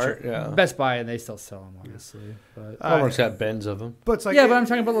Walmart, yeah. Best Buy, and they still sell them, obviously. But Walmart's got bins of them. But it's like, but I'm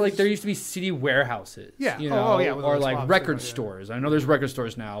talking about like there used to be CD warehouses. Yeah. Or like record stores. I know there's record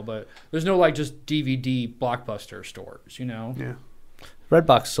stores now, but there's no like just DVD Blockbuster stores. Yeah.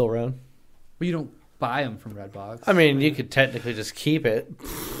 Redbox still around. But you don't buy them from Redbox. I mean, you could technically just keep it,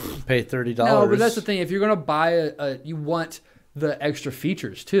 pay $30. No, but that's the thing. If you're gonna buy you want the extra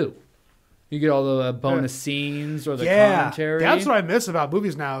features too. You get all the bonus scenes or the commentary. That's what I miss about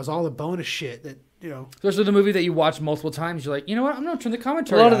movies now is all the bonus shit that Especially the movie that you watch multiple times. You're like, you know what? I'm gonna turn the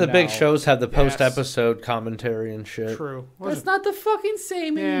commentary. A lot of the on big now. shows have the post-episode commentary and shit. True. That's not the fucking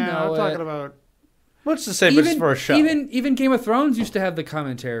same. Yeah, I'm talking about. What's the same as for a show? Even Game of Thrones used to have the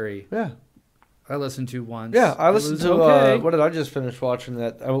commentary. Yeah. I listened to once. Yeah, I listened to what did I just finish watching?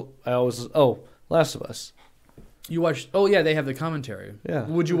 That I always Last of Us. You watched? Oh yeah, they have the commentary. Yeah.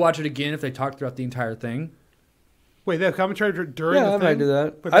 Would you watch it again if they talked throughout the entire thing? Wait, they have commentary during Yeah, the I thing? might do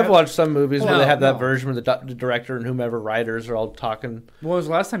that. I've watched some movies where No, they have that no. version where the director and whomever writers are all talking. When was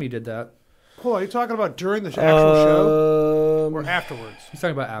the last time you did that? Hold on, are you talking about during the actual show or afterwards? He's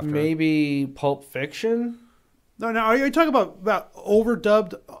talking about after. Maybe Pulp Fiction. No, are you talking about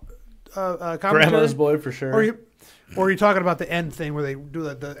overdubbed commentary? Grandma's Boy for sure. Or are you talking about the end thing where they do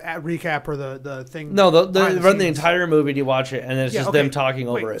the recap or the thing? No, they behind run the scenes? entire movie and you watch it, and it's just them talking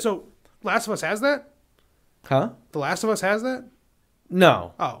over it. So, Last of Us has that? Huh? The Last of Us has that?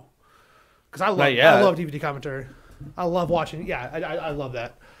 No. Oh. Because I love DVD commentary. I love watching. Yeah, I love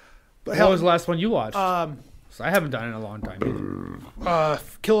that. But What was the last one you watched? So I haven't done it in a long time either.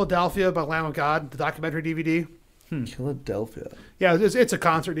 Philadelphia by Lamb of God, the documentary DVD. Philadelphia. Yeah, it's a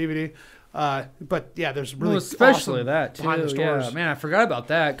concert DVD. But yeah, there's really especially awesome that too. behind the stores. Yeah, man, I forgot about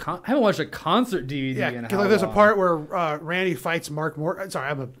that. I haven't watched a concert DVD Yeah, in because how there's a long? part where Randy fights Mark Moore. Sorry,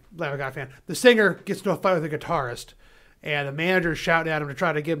 I'm a Lamb of God fan. The singer gets into a fight with the guitarist, and the manager's shouting at him to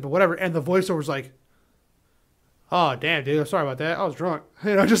try to get him to whatever, and the voiceover's like, "Oh damn, dude, I'm sorry about that. I was drunk."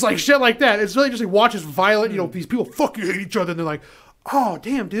 Just like shit like that. It's really just like watches violent. These people fucking hate each other, and they're like, "Oh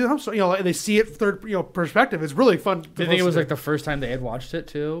damn, dude, I'm sorry." And they see it third perspective. It's really fun. Do you think it was like the first time they had watched it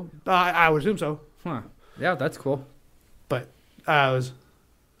too? I would assume so. Huh. Yeah, that's cool. But that's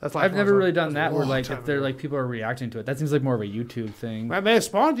like I've never really done that where like if they're like people are reacting to it. That seems like more of a YouTube thing. That may have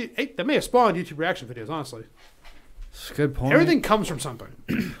spawned YouTube reaction videos, honestly. That's a good point. Everything comes from something.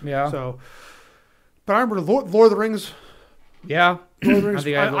 Yeah. So, but I remember Lord of the Rings. Yeah. Lord of the Rings. I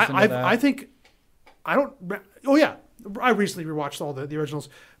think I listened to that. I think I don't. Oh yeah, I recently rewatched all the originals,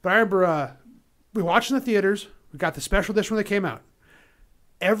 but I remember we watched in the theaters. We got the special edition when they came out.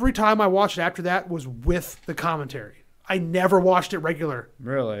 Every time I watched it after that was with the commentary. I never watched it regular.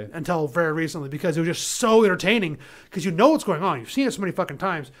 Really? Until very recently, because it was just so entertaining. Because you know what's going on. You've seen it so many fucking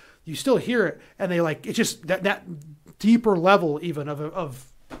times. You still hear it, and they like it's just that deeper level even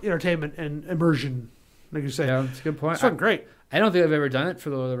of entertainment and immersion. Like you say, Yeah, that's a good point. it's fucking great. I don't think I've ever done it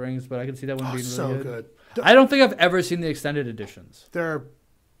for the Lord of the Rings, but I can see that one being So really good. I don't think I've ever seen the extended editions. They're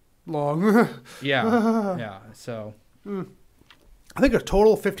long. Yeah. Yeah. So I think a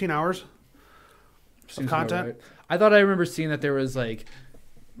total of 15 hours seems of content. about right. I thought I remember seeing that there was like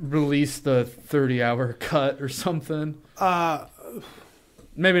release the 30-hour cut or something.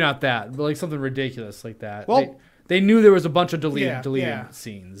 Maybe not that, but like something ridiculous like that. Well, they knew there was a bunch of deleted yeah.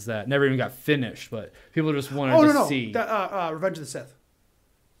 scenes that never even got finished, but people just wanted to see. Revenge of the Sith.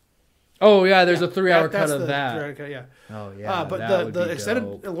 Oh yeah, there's a 3-hour cut that's of the that. 3-hour cut, yeah. Oh yeah, But that would the be extended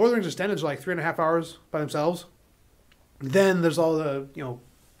dope. Lord of the Rings extended is like 3.5 hours by themselves. Then there's all the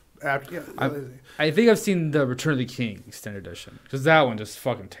after, I think I've seen the Return of the King extended edition because that one just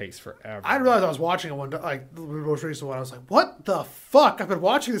fucking takes forever. I realized I was watching it one day, like the most recent one. I was like, "What the fuck? I've been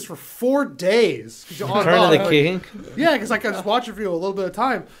watching this for 4 days." Return of the King. Yeah, because like I just watched it for a little bit of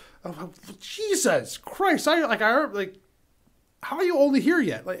time. I'm like, Jesus Christ! I how are you only here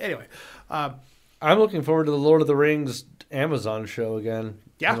yet? Like anyway, I'm looking forward to the Lord of the Rings Amazon show again.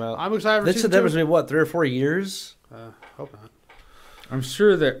 yeah, I'm excited. They said that was maybe what 3 or 4 years. Hope not. I'm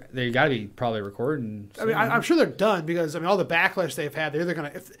sure they got to be probably recording. I mean, I'm sure they're done because I mean all the backlash they've had. They're either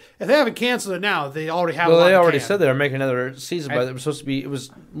gonna if they haven't canceled it now, they already have. Well, a lot they in already can. said they were making another season, but it was supposed to be. It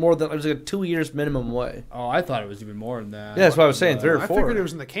was more than. It was like 2 years minimum away. Oh, I thought it was even more than that. Yeah, that's what I was saying. 3 or 4. I figured it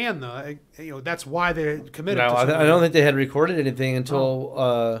was in the can though. That's why they committed. No, to I something. don't think they had recorded anything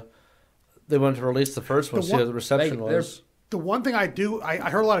until they went to release the first one. See how the reception was. The one thing I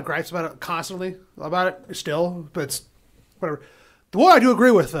heard a lot of gripes about it constantly about it still, but it's whatever. The one I do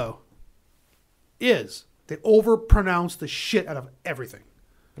agree with though is they overpronounce the shit out of everything.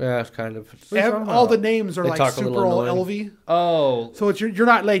 Yeah, it's kind of. All the names are They like talk a super little old annoying. LV. Oh, So it's you're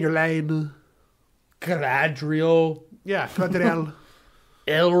not laying your lane. Galadriel, Yeah, Galadriel.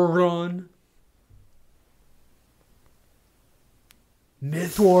 Elrond,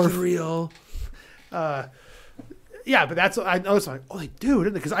 Mithril. Yeah, but that's I noticed like, oh, they do,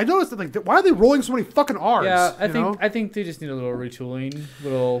 didn't they? Because I noticed that like, why are they rolling so many fucking R's? Yeah, you I think they just need a little retooling,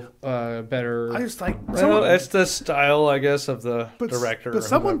 little better. know? I just like Well, it's the style, I guess, of the director. But or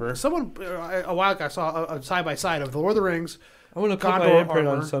someone whoever. a while ago I saw a side by side of the Lord of the Rings I want to put Gondor my imprint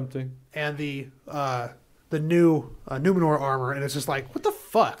armor. on something. and the new Numenor armor, and it's just like, what the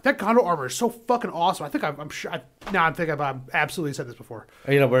fuck? That Gondor armor is so fucking awesome. I think I'm sure. I'm thinking I've absolutely said this before.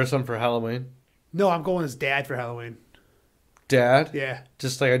 Are you gonna wear some for Halloween? No, I'm going as Dad for Halloween. Dad? Yeah,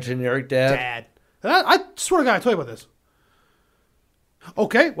 Just like a generic dad? Dad. I swear to God, I told you about this.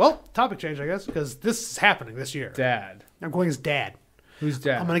 Okay, well, topic change, I guess, because this is happening this year. Dad. I'm going as Dad. Who's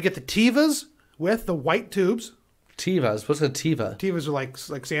dad? I'm gonna get the Tivas with the white tubes. Tivas. What's a Tiva? Tivas are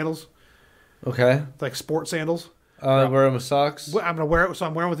like sandals, Okay. like sport sandals. Wear them with socks. I'm gonna wear it, so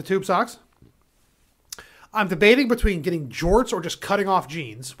I'm wearing with the tube socks. I'm debating between getting jorts or just cutting off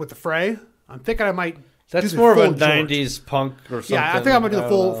jeans with the fray. I'm thinking I might. That's do the more of a full jort. 90s punk or something. Yeah, I think I'm gonna do the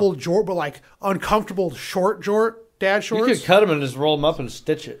don't know. full jort, but like uncomfortable short jort, dad You shorts. could cut them and just roll them up and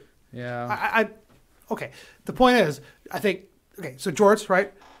stitch it. Yeah. Okay. The point is, I think so jorts,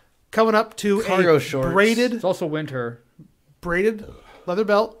 right? Coming up to Cargo a shorts. It's also winter. braided leather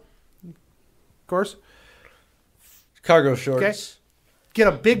belt, of course. Cargo shorts. Okay. Get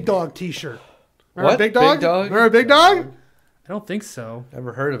a Big Dog T-shirt. Remember What? Big Dog? Big Dog? Remember Big Dog? I don't think so.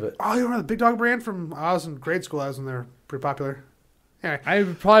 Never heard of it. Oh, you remember the Big Dog brand from? I was in grade school. I was in there, pretty popular. Anyway, I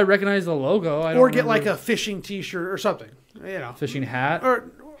would probably recognize the logo. I don't or get like remember. a fishing T-shirt or something. You know, fishing hat.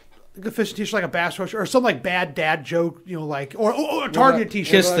 or a fishing T-shirt like a Bass Pro Shop, or some like bad dad joke. You know, like or a targeted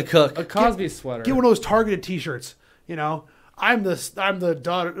T-shirt. Kiss the cook. A Cosby sweater. Get one of those targeted T-shirts. You know, I'm the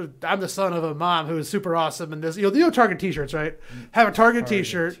daughter. I'm the son of a mom who is super awesome. And this, you know Target T-shirts, right? Have a Target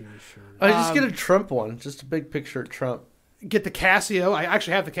T-shirt. Just get a Trump one. Just a big picture of Trump. Get the Casio. I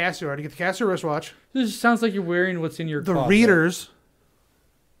actually have the Casio already. Get the Casio wristwatch. This sounds like you're wearing what's in your The closet. Readers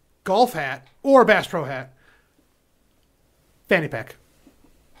golf hat or a Bass Pro hat. Fanny pack.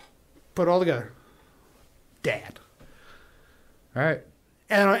 Put it all together. Dad. All right.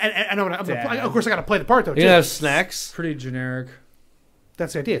 And I'm gonna Dad. of course I got to play the part though. You Too. gonna have snacks? Pretty generic.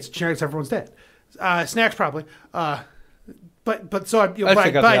 That's the idea. It's generic. It's everyone's dad. Snacks probably. But so I, I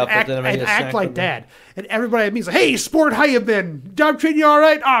pick up the outfit, act, then I make I'd a act snack like with them. dad, and everybody at me is like, "Hey, sport, how you been? Job treating you all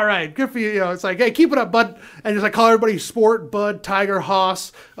right? All right, good for you." You know, it's like, "Hey, keep it up, bud," and just like call everybody sport, bud, tiger,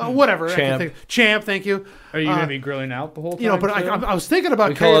 hoss, whatever. Champ. Champ. Thank you. Are you gonna be grilling out the whole time? You know, but too? I was thinking about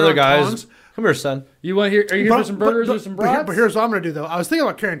We call carrying other around guys. tongs. Come here, son. You want here? Are you here for some burgers or some brats? But here's what I'm gonna do though. I was thinking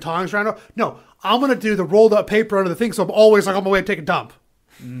about carrying tongs around. No, I'm gonna do the rolled up paper under the thing, so I'm always like on my way to take a dump.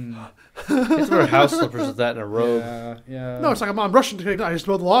 It's wear house slippers with that in a robe. Yeah. No, it's like I'm rushing to take. I just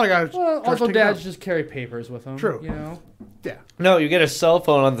build a lot of guys. Well, rush also to take a dads dump. just carry papers with them. True. You know. Yeah. No, you get a cell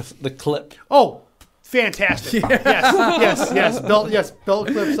phone on the clip. Oh, fantastic! Yes, belt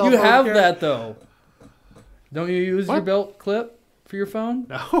clip. Cell You phone have carry. that though. Don't you use your What? belt clip for your phone?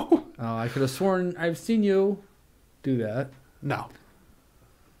 No, Oh, I could have sworn I've seen you do that. no.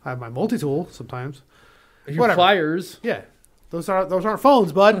 I have my multi-tool sometimes. Your Whatever. pliers. Yeah, those aren't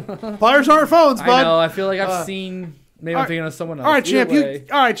phones, bud. Pliers aren't phones, bud. I know. I feel like I've seen. Maybe I'm all right. thinking of someone else. All right, champ. Either way.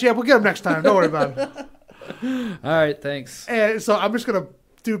 All right, champ. We'll get them next time. Don't worry about it. All right. Thanks. And so I'm just gonna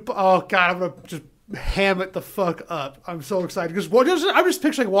Dude, oh God, I'm going to just ham it the fuck up. I'm so excited. Because I'm just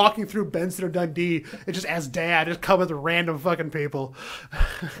picturing walking through Benson or Dundee and just as dad, just come with random fucking people.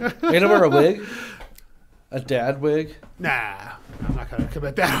 You gonna wear a wig? A dad wig? Nah, I'm not going to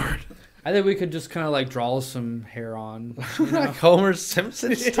commit that hard. I think we could just kind of like draw some hair on. You know? Like Homer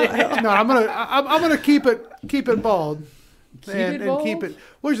Simpson style? No, I'm gonna keep it bald. Keep it bald? Keep it.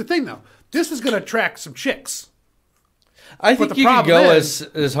 Well, here's the thing though. This is gonna attract some chicks. I think the you could problem go is-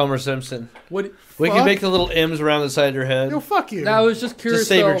 as Homer Simpson. What? We Fuck. can make the little M's around the side of your head. Yo, fuck you. I was just curious. Just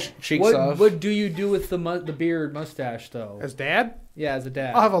save your though, cheeks what, off. What do you do with the beard mustache though? As dad, Yeah, as a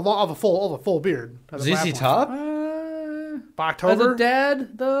dad. I'll have a full beard. As a ZZ platform. Top? By As October, a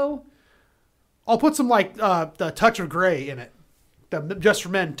dad though. I'll put some like the touch of gray in it. The just for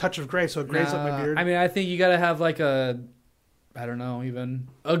men touch of gray, so it grays up my beard. I mean, I think you gotta have like I don't know, even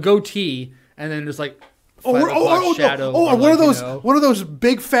a goatee, and then just like shadow. one like, of those you know. one of those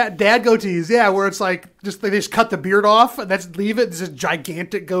big fat dad goatees, yeah, where it's like just they just cut the beard off and that's leave it. It's this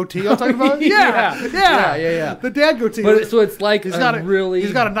gigantic goatee. I'm talking about. Yeah. The dad goatee. But so it's like he's got really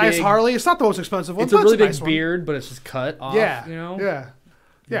a nice big, Harley. It's not the most expensive one. It's a but really it's a big nice beard, but it's just cut off. Yeah, you know. Yeah.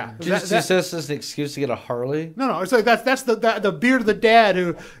 Just use this as an excuse to get a Harley? No. It's like that's the beard of the dad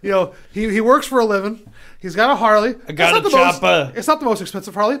who he works for a living. He's got a Harley. I got a chopper. It's not the most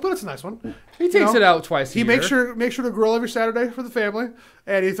expensive Harley, but it's a nice one. He takes it out twice a He year. makes sure to grill every Saturday for the family,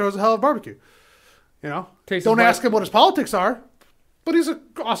 and he throws a hell of a barbecue. You know, Takes don't his ask him what his politics are, but he's an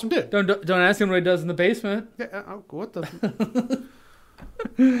awesome dude. Don't ask him what he does in the basement. Yeah, what the?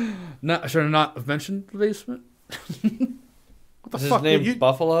 Should I not have mentioned the basement? What the Is his fuck? name dude?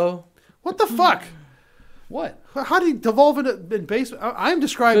 Buffalo? What the fuck? What? How did he devolve into basement? I'm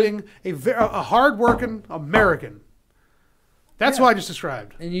describing a hard-working American. That's what I just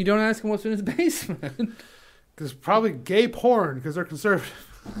described. And you don't ask him what's in his basement. Because probably gay porn because they're conservative.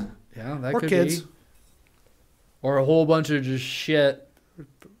 Yeah, that Or could kids. be. Or a whole bunch of just shit.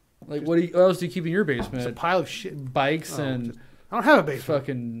 Like what else do you keep in your It's a basement? pile of shit. Bikes Oh, and I don't have a basement.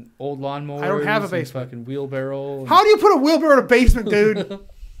 fucking old lawnmowers. I don't have a and basement. Fucking wheelbarrow. and- How do you put a wheelbarrow in a basement, dude?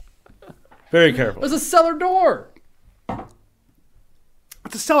 Very careful. There's a cellar door.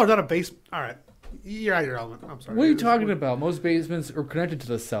 It's a cellar, not a basement. All right. You're out of your element. I'm sorry. What are you talking about? Most basements are connected to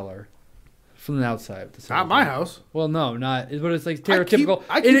the cellar from the outside. The cellar Not my door. house. Well, no, not. But it's like I keep stereotypical.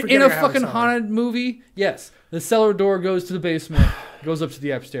 forgetting In I a have a fucking cellar. haunted movie, yes, the cellar door goes to the basement, goes up to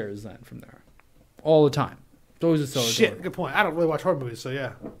the upstairs. Then from there, all the time. It's always a cellar Shit, door. good point. I don't really watch horror movies, so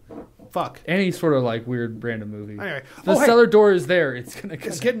yeah. Fuck. Any sort of like weird random movie. Anyway. The Hey, cellar door is there. It's gonna.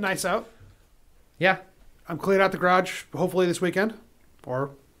 it's getting nice out. Yeah. I'm cleaning out the garage hopefully this weekend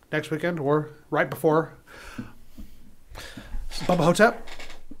or next weekend or right before Bubba Hotep.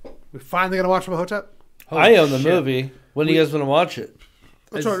 We finally going to watch Bubba Hotep. I own the shit. movie. When do you guys want to watch it?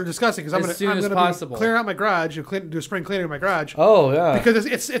 That's what we're discussing because I'm as soon as going to possible. be clearing out my garage and do a spring cleaning of my garage Oh, yeah. because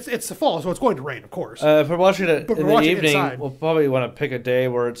it's the fall, so it's going to rain, of course. If we're watching it But in we're the watching it evening, inside. we'll probably want to pick a day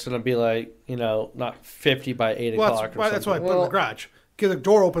where it's going to be like, not 50 by 8 Well, o'clock that's why I or something. put it in the garage. Get the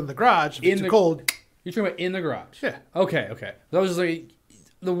door open in the garage. If it's too cold. You're talking about in the garage. Yeah. Okay. That was just like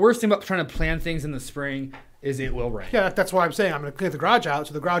the worst thing about trying to plan things in the spring is it will rain. Yeah, that's why I'm saying I'm going to clear the garage out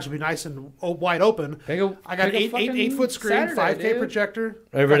so the garage will be nice and wide open. I got an 8-foot screen, Saturday, 5K dude. projector.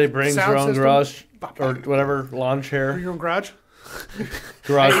 Everybody got brings sound their own system. garage or whatever, lawn Bring chair, your own garage.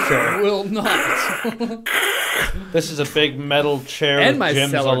 garage chair. Will not. This is a big metal chair And with my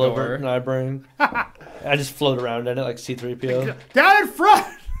gems cellar all over door. it, and I bring. I just float around in it like C-3PO. Down in front!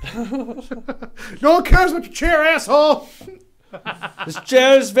 No one cares about your chair, asshole! This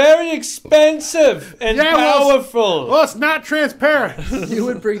chair is very expensive and Yeah, well, powerful. Well, it's not transparent. You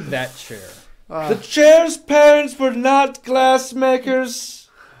would bring that chair. The chair's parents were not glassmakers.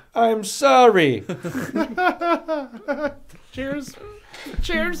 I'm sorry. Cheers.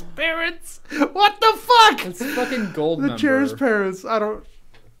 Cheers, parents. What the fuck? It's fucking gold The member. chair's parents.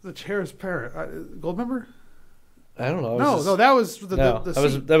 The chair's parent. Gold member? I don't know. No, that was the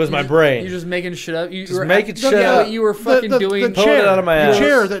seat. that was my You're brain. just making shit up. You Just were making shit yeah, up. You were fucking doing. the Pulling chair, it out of my the ass.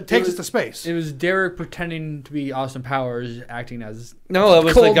 chair that takes was- us to space. It was Derek pretending to be Austin Powers, acting as. No, that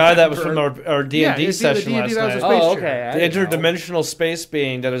was the Gold guy that was member. from our D&D Yeah, you see the session D&D last that was a night. space Oh, chair. okay. I The didn't know. interdimensional space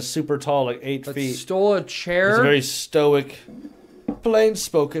being that is super tall, like 8 That feet. stole a He's chair. a very stoic,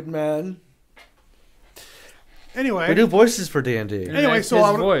 plain-spoken man. Anyway. We do voices for D&D. And Anyway, that's so his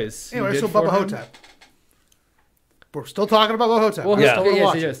I wanna- voice. You Anyway, did so for Bubba him? Hotep. We're still talking about Bubba Hotep. Well, Yeah. Still gonna yes,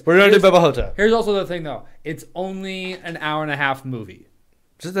 watch it it. is. We're going to do Here's- Bubba Hotep. Here's also the thing, though. It's only an hour and a half movie.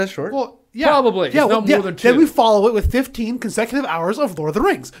 Is it that short? Well, yeah. Probably. Yeah, It's not more than Then two. we follow it with 15 consecutive hours of Lord of the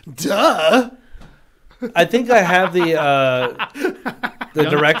Rings. Duh. I think I have the the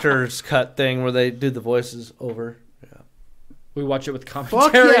director's cut thing where they do the voices over. Yeah. We watch it with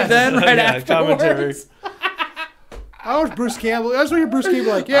commentary then, right afterwards. I was Bruce Campbell. I was when Bruce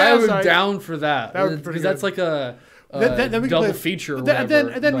Campbell like, I was down for that. Because that's like a then we double play, feature. Or and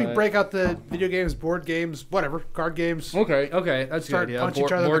then we break out the video games, board games, whatever, card games. Okay, that's Start good. punch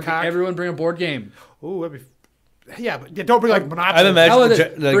each other in the cock. Everyone bring a board game. Ooh, that'd be. Yeah, but don't bring like Monopoly. I'd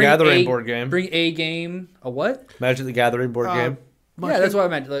imagine the Gathering board game. Bring a game. A what? Magic the Gathering board game. Yeah, that's what I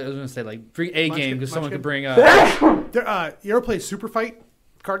meant. I was going to say, like, bring a game because someone could bring a... you ever play Super Fight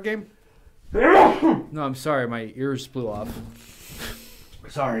card game? No, I'm sorry. My ears blew off.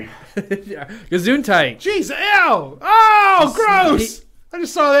 Sorry. Gesundheit. Jeez, ew! Oh, gross! I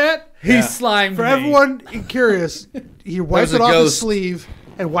just saw that. He slimed For me. everyone curious, he wiped a it off his ghost. sleeve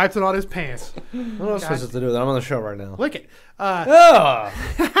and wiped it on his pants. What else was it to do with that? I'm on the show right now. Lick it.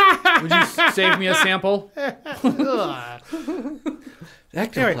 Would you save me a sample?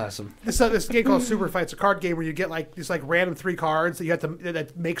 Ectoplasm. This game called Super Fight. It's a card game where you get like these like random 3 cards that you have to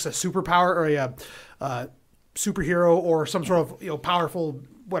that makes a superpower or a superhero or some sort of powerful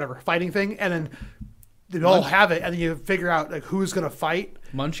whatever fighting thing, and then they all have it, and then you figure out like who's gonna fight.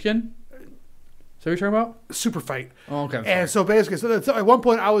 Munchkin? Is that what you're talking about? Super Fight. Oh, okay. And so basically, at one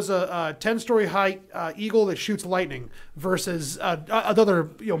point I was a 10-story high eagle that shoots lightning versus another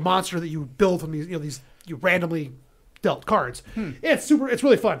monster that you build from these you randomly dealt cards. It's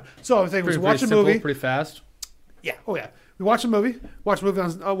really fun. So I was thinking, watch a movie. Pretty fast. Yeah. Oh yeah. We watch a movie. Watch a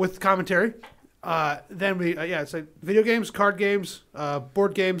movie with commentary. Then we it's like video games, card games,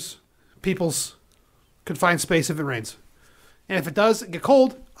 board games, people's confined space if it rains, and if it does get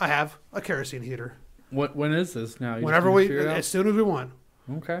cold, I have a kerosene heater. When is this now? Whenever as soon as we want.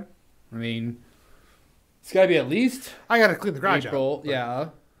 Okay. I mean, it's got to be at least I got to clean the garage April. out. Yeah.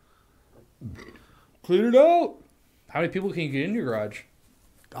 Clean it out. How many people can you get in your garage?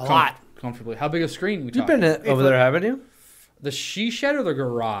 A lot. Comfortably. How big a screen we You've talking? been over there, haven't you? The she shed or the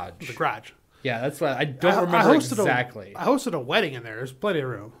garage? The garage. Yeah, that's what I don't remember exactly. I hosted a wedding in there. There's plenty of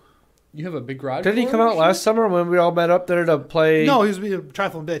room. You have a big garage? Didn't he come out last summer when we all met up there to play? No, he was being a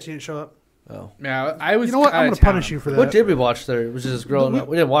trifling bitch. He didn't show up. Oh. Yeah, I was. You know what? I'm going to punish you for that. What did we watch there? It was just grilling up.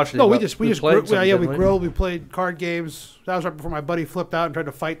 We didn't watch it. No, we just played grilled. something, Yeah, we didn't grilled. We played card games. That was right before my buddy flipped out and tried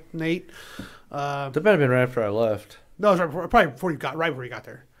to fight Nate. That might have been right after I left. No, it was probably before you got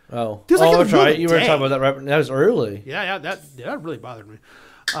there. Oh, Just like in the that's right. middle You of were the talking day. about that right. That was early. Yeah, that really bothered me.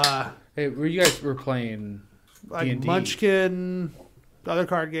 Hey, were you guys were playing Like D&D? Munchkin, other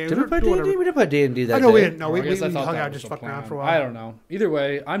card games. Did we play D&D? We didn't play D&D that I know day. we didn't. No, Or we I guess I hung thought that out was just the fucking around plan. for a while. I don't know. Either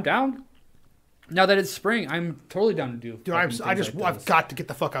way, I'm down. Now that it's spring, I'm totally down to do. Dude, I've got to get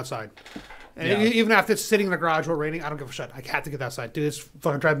the fuck outside. And Yeah. even after it's sitting in the garage while raining, I don't give a shit. I have to get outside. Dude, it's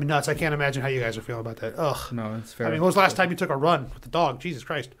fucking driving me nuts. I can't imagine how you guys are feeling about that. Ugh. No, it's fair. I mean, when was the last time you took a run with the dog? Jesus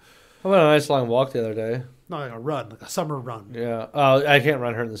Christ. I went on a nice long walk the other day. Not like a run, like a summer run. Yeah. Oh, I can't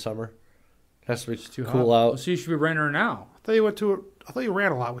run her in the summer. It has to be too cool hot. out. So you should be running her now. I thought you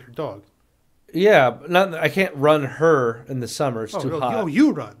ran a lot with your dog. Yeah, but I can't run her in the summer. It's too hot. Oh,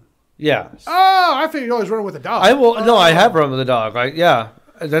 you run. Yeah. Oh, I figured you always run with a dog. I will. No, I have run with a dog. Like, yeah,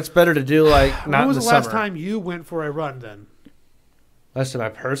 that's better to do. Like, not When was in the the last summer. time you went for a run then? Last time I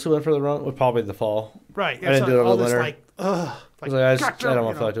personally went for the run was probably the fall. Right. I didn't do it over all the this winter. like, ugh. I was like, I gotcha, don't you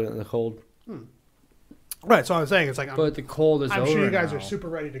want to feel know. like doing it in the cold. Right. So I was saying, it's like, But the cold is I'm over sure you guys now. are super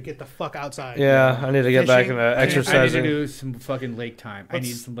ready to get the fuck outside. Yeah, I need to get back Fishing. into I need- I need to I need to exercising. do some fucking lake time. I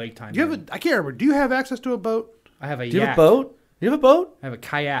need some lake time. Do you have I can't remember. Do you have access to a boat? I have a Do you have yak. a boat? You have a boat? I have a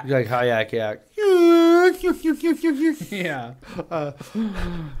kayak. You like kayak, yak. Yeah.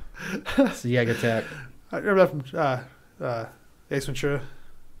 So yak attack. I remember that from Ace Ventura.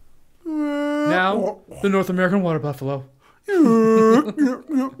 Now, the North American water buffalo. That's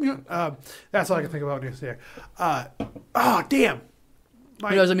all I can think about when you say. Oh damn!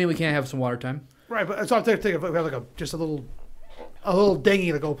 It doesn't mean we can't have some water time. Right, but so I'm thinking if we have like just a little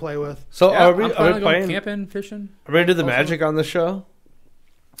dinghy to go play with. So Yeah, are we I'm planning on going playing? camping, fishing. Are we gonna do the Also- magic on the show?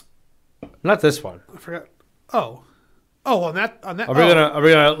 Not this one. I forgot. Oh, on that. Are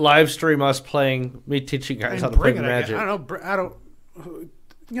we gonna live stream us playing me teaching guys how to play bring it? magic? I don't know. I don't.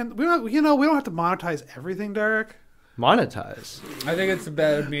 We don't have to monetize everything, Derek. Monetize. I think it's a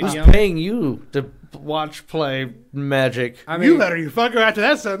bad Who's medium. paying you to watch play magic? I mean, You better, you fucker, after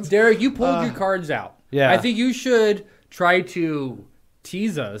that sentence. Derek, you pulled your cards out. Yeah. I think you should try to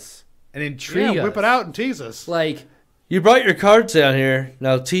tease us and intrigue us. Whip it out and tease us. Like, You brought your cards down here.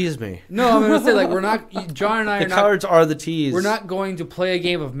 Now tease me. no, I'm going to say, like, we're not, John and I The are not, cards are the tease. we're not going to play a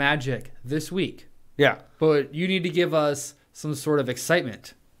game of magic this week. Yeah. But you need to give us some sort of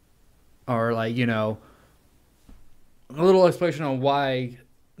excitement. Or, like, a little explanation on why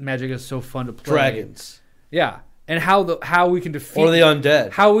Magic is so fun to play. Dragons. Yeah, and how we can defeat Or the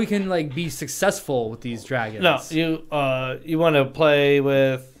undead. how we can like be successful with these dragons. No, you want to play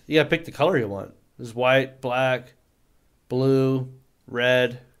with... You got to pick the color you want. There's white, black, blue,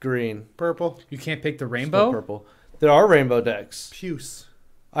 red, green. Purple. You can't pick the Still rainbow. purple. There are rainbow decks. Puce.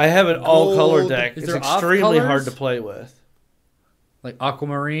 I have an all-color Gold. deck. Is It's there off extremely hard colors? to play with. Like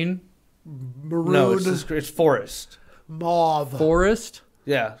aquamarine, Maroon. No, it's forest. Mauve. forest.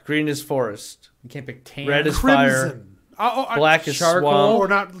 Yeah, green is forest. You can't pick tan. Red is fire. Crimson. Black is charcoal. Oh, swamp. we're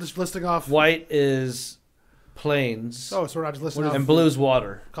not just listing off. White is plains. Oh, so we're not just listing off And blue's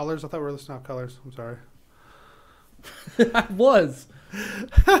water. colors. I thought we were listing off colors. I'm sorry. I was.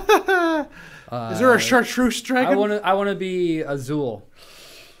 Is there a chartreuse dragon? I want to be Azul.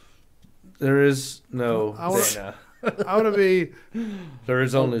 There is no I wanna- Dana. I want to be There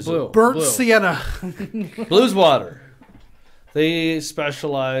is only blue. burnt Blue. sienna. Blue's water. They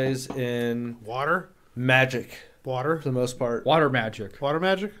specialize in Water. magic Water. for the most part. Water magic. Water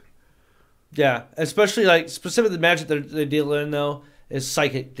magic. Yeah, especially like specifically the magic they deal in though is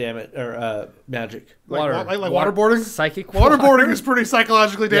psychic, damn it, or magic. Water. Like waterboarding. Psychic. Waterboarding is pretty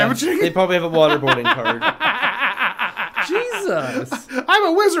psychologically Yeah, damaging. they probably have a waterboarding card. Jesus. I'm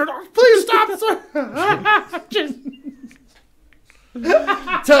a wizard. Please stop, sir.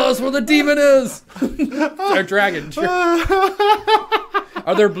 Tell us where the demon is. Or dragon. Sure.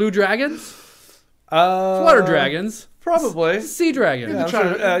 Are there blue dragons? Water dragons. Probably. Sea dragons. Yeah, I'm China-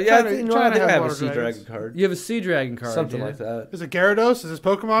 sure, yeah, China- I think, China I think I has have a water sea dragons. dragon card. You have a sea dragon card. Something yeah. like that. Is it Gyarados? Is this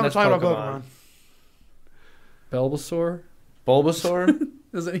Pokemon? That's I'm talking Pokemon. about Pokemon. Bulbasaur. Bulbasaur?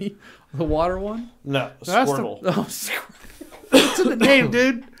 Isn't he the water one? No, That's the- Squirtle. Oh, What's in the name,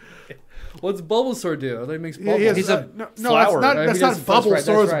 dude? what's Bulbasaur do? I think he makes He bubbles. has He's a no, flower. That's not, He that's does- not that's Bulbasaur. right, It's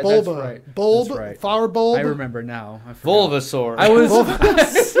that's right, Bulba. that's right, Bulb. that's right. Flower bulb. I remember now. I forgot. Bulbasaur. I was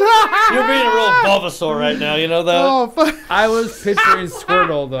You're being a real Bulbasaur right now, you know that? Oh, fuck. I was picturing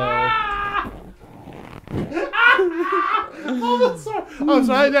Squirtle though. Bulbasaur. Oh,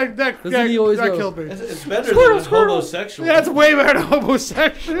 sorry. That Doesn't he always go- killed me. It's better Squirtle, than Squirtle. homosexual. Yeah, that's way better than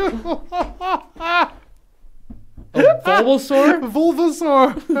homosexual. Bulbasaur?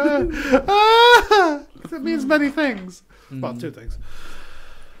 Vulvasaur. It means many things. Well, two things.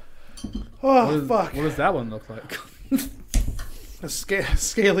 Oh, fuck. What does that one look like? A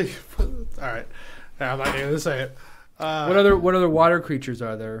scaly. All right. Nah, I'm not going to say it. What other water creatures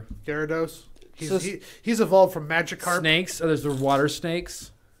are there? Gyarados. He's evolved from Magikarp. Snakes? Oh, there's the water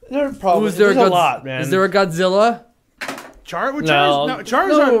snakes. There probably Is there there's a Godz- lot, man. Is there a Godzilla? no,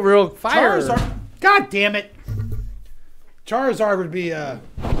 Charizard. real Fire. Charizard. God damn it. Charizard would be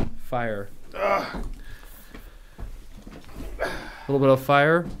Fire. A little bit of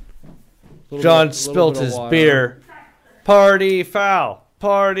fire. John spilt his beer. Party foul.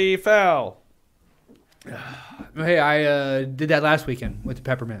 Party foul. Hey, I did that last weekend with the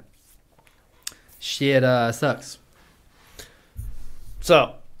peppermint. Shit sucks.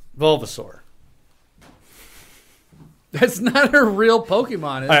 So, Bulbasaur. That's not a real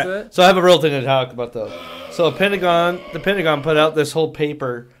Pokemon, is All right, it? so I have a real thing to talk about though. So the Pentagon put out this whole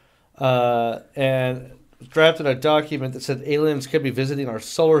paper and drafted a document that said aliens could be visiting our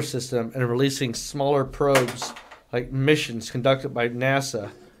solar system and releasing smaller probes, like missions conducted by NASA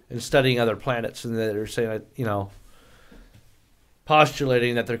and studying other planets. And they're saying that, you know,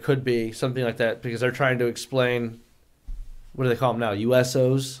 postulating that there could be something like that because they're trying to explain, what do they call them now?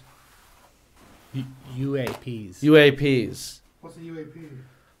 USOs? UAPs. UAPs. What's a UAP?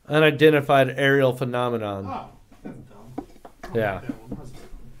 Unidentified aerial phenomenon. Oh, that's dumb. Yeah. That one.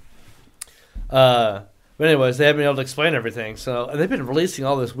 That's But anyways, they haven't been able to explain everything. So and they've been releasing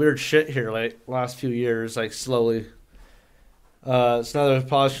all this weird shit here like last few years, like slowly. So now they're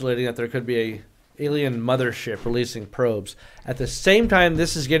postulating that there could be a alien mothership releasing probes. At the same time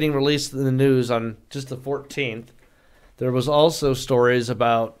this is getting released in the news on just the 14th, there was also stories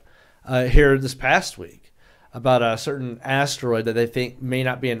about here this past week about a certain asteroid that they think may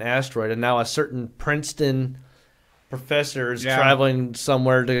not be an asteroid, and now a certain Princeton professor is traveling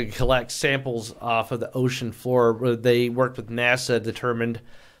somewhere to collect samples off of the ocean floor where they worked with NASA, determined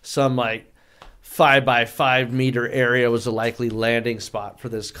some like 5 by 5 meter area was a likely landing spot for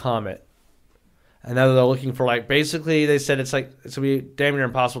this comet. And now they're looking for like, basically they said it's going to be damn near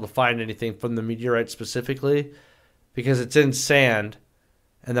impossible to find anything from the meteorite specifically because it's in sand.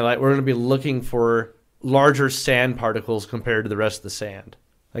 And they're like, we're going to be looking for larger sand particles compared to the rest of the sand.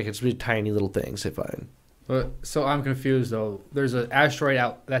 Like it's really tiny little things they find. But so I'm confused though. There's an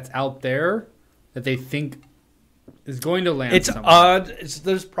asteroid that's out there that they think is going to land. It's somewhere. odd.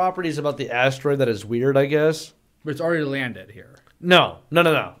 There's properties about the asteroid that is weird, I guess. But it's already landed here. No.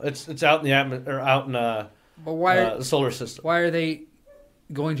 It's out in the atmosphere, or out in But why? the solar system. Why are they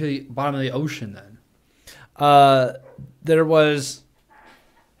going to the bottom of the ocean then? There was,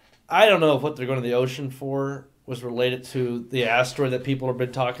 I don't know if what they're going to the ocean for was related to the asteroid that people have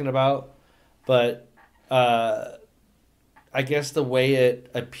been talking about, but I guess the way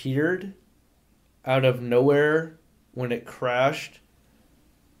it appeared out of nowhere when it crashed,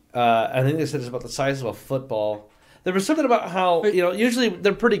 I think they said it's about the size of a football. There was something about how, usually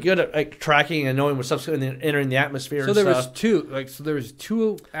they're pretty good at like tracking and knowing what stuff's entering the atmosphere. So and there stuff. was two. So there was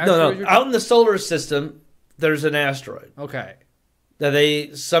two No. asteroids. Out in the solar system, there's an asteroid Okay.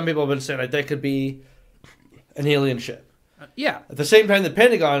 that some people have been saying like that could be an alien ship. Yeah. At the same time, the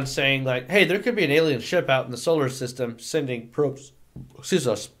Pentagon's saying like, hey, there could be an alien ship out in the solar system sending probes.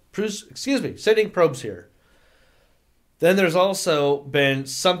 Sending probes here. Then there's also been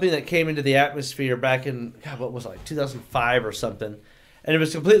something that came into the atmosphere back in, what was it, like 2005 or something, and it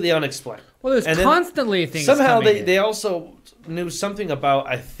was completely unexplained. Well, there's constantly things. Somehow coming they also knew something about,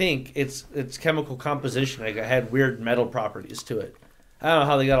 I think, its chemical composition. Like it had weird metal properties to it. I don't know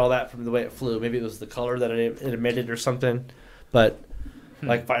how they got all that from the way it flew. Maybe it was the color that it emitted or something. But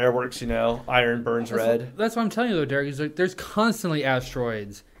like fireworks, iron burns red. That's what I'm telling you, though, Derek. Is like, there's constantly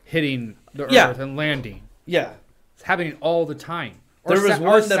asteroids hitting the Earth and landing. Yeah. It's happening all the time. There was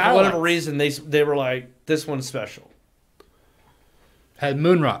one that, for whatever reason, they were like, this one's special. Had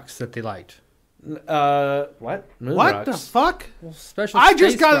moon rocks that they liked. What? Moon What rocks? the fuck? Well, special. I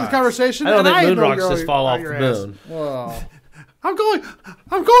just space got in rocks. this conversation. I don't and think I moon know rocks you're just fall out off your the ass. moon. Well, I'm going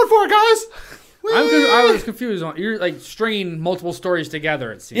for it, guys. I was confused. You're like stringing multiple stories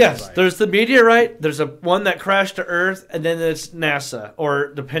together. It seems. Yes, like. there's the meteorite. There's one that crashed to Earth, and then it's NASA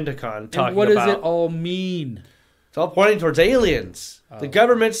or the Pentagon talking And what about. does it all mean? It's all pointing towards aliens. Oh. The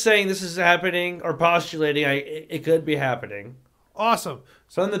government's saying this is happening or postulating it could be happening. Awesome.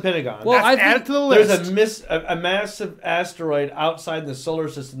 So in the Pentagon. Well, That's added to the list. There's a massive asteroid outside the solar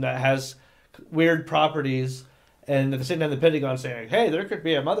system that has weird properties, and at the same time the Pentagon's saying, hey, there could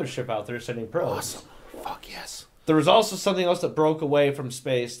be a mothership out there sending probes. Awesome. Fuck yes. There was also something else that broke away from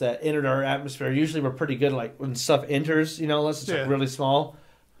space that entered our atmosphere. Usually we're pretty good like when stuff enters, unless it's like really small.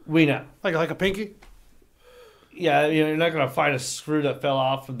 We know. Like a pinky? Yeah, you're not going to find a screw that fell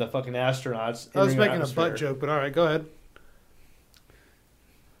off from the fucking astronauts. I was entering our making a atmosphere. butt joke, but all right, go ahead.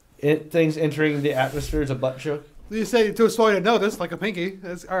 Things entering the atmosphere is a butt joke? You say too slow to notice, like a pinky.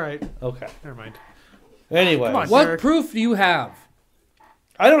 That's all right. Okay. Never mind. Anyway. Come on. What Derek. proof do you have?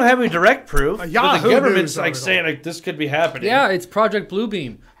 I don't have any direct proof. A But Yahoo the government's News like article. saying like this could be happening. Yeah, it's Project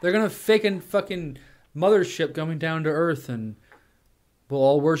Bluebeam. They're gonna fake a fucking mothership coming down to Earth, and we'll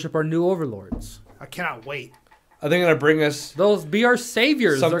all worship our new overlords. I cannot wait. I think they're going to bring us They'll be our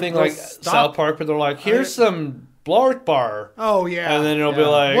saviors. something They'll like South Park, but they're like, here's some Blark Bar. Oh yeah. And then it'll be Yeah.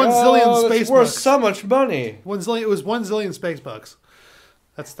 like, 1 zillion oh, space it's worth bucks. so much money. 1 zillion. It was 1 zillion space bucks.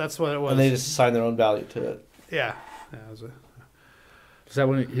 That's what it was. And they just assign their own value to it. Yeah. Yeah. It was Is that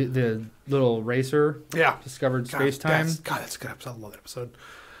when the little racer yeah. discovered God, space time? That's a good episode. I love that episode.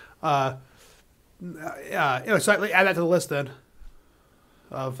 Yeah. So add that to the list then.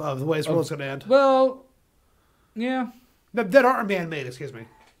 Of the way this world's going to end. Well, yeah. That aren't man-made. Excuse me.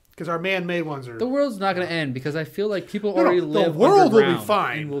 Because our man-made ones are. The world's not going to end because I feel like people No, already the live world will be underground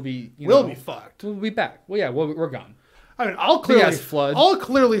fine. and we'll be We'll be fucked. We'll be back. Well, yeah, we're gone. I mean, Big ass flood. I'll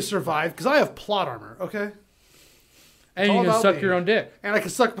clearly survive because I have plot armor. Okay. And all you can about suck me. your own dick. And I can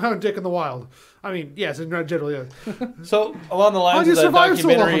suck my own dick in the wild. I mean, yes, not generally. So along the How'd lines you of that survive so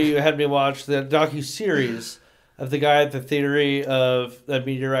documentary long? you had me watch, the docu-series of the guy at the theory of the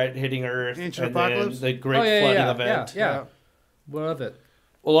meteorite hitting Earth Ancient and apocalypse? then the great flooding event. Yeah. What of it?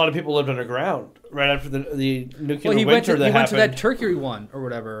 Well, a lot of people lived underground right after the nuclear Well, he went winter to happened. that Turkey one or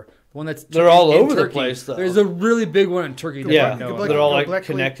whatever. The one that's They're all in over the Turkey. place, though. There's a really big one in Turkey. that Yeah, I know Göbekli- of. they're all Göbekli like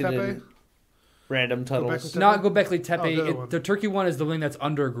connected Tepe? in random tunnels. Göbekli Not Göbekli Tepe. Oh, the other one. The Turkey one is the one that's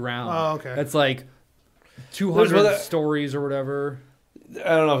underground. Oh, okay. That's like There's 200 one that- stories or whatever. I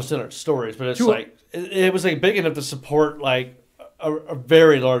don't know if it's in our stories, but it's Two- like it was like big enough to support like a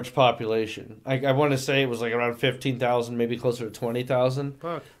very large population. I want to say it was like around 15,000, maybe closer to 20,000.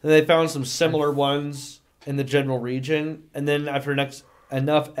 Fuck. And they found some similar ones in the general region, and then after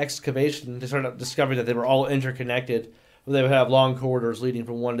enough excavation, they started discovering that they were all interconnected. Where they would have long corridors leading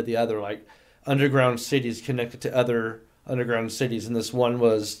from one to the other, like underground cities connected to other underground cities, and this one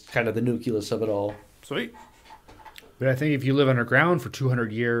was kind of the nucleus of it all. Sweet. But I think if you live underground for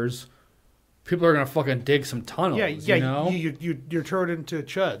 200 years, people are gonna fucking dig some tunnels. Yeah, You know? you're turned into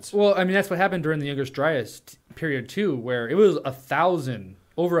chuds. Well, I mean that's what happened during the Youngest Dryas period too, where it was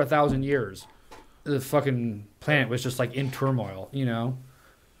over 1,000 years the fucking planet was just like in turmoil,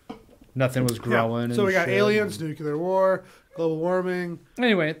 Nothing was growing. So and we got shit. aliens, nuclear war, global warming.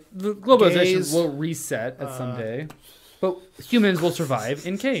 Anyway, the globalization Gays. will reset at some day, but humans will survive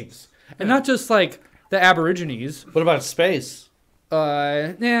in caves, and not just like the Aborigines. What about space?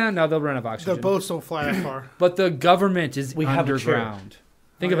 No, they'll run out of oxygen. The boats don't fly that far. But the government is We have a chair. underground.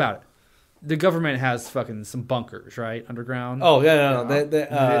 Think about it. The government has fucking some bunkers, right, underground. Oh yeah,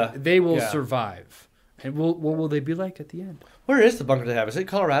 no. They will yeah. survive. And what will they be like at the end? Where is the bunker they have? Is it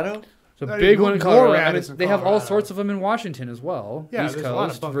Colorado? It's a Not big even one in more Colorado. rad is in They have all Colorado. sorts of them in Washington as well. Yeah, East there's a lot of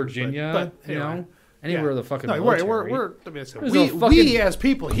Coast, bunkers, Virginia, but anyway. anywhere Yeah. the fucking No, military. we're I mean, There's we, a fucking- we as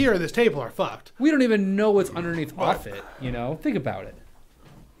people here at this table are fucked. We don't even know what's underneath off it. Think about it.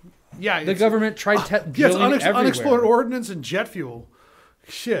 Yeah, The government tried it's drilling everywhere. unexplored ordnance and jet fuel.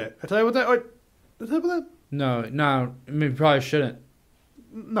 Shit, I tell you what that. Wait, did I tell you about that? No, maybe probably shouldn't.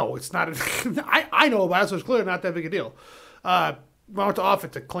 No, it's not. I know about it, so it's clearly not that big a deal. I went to off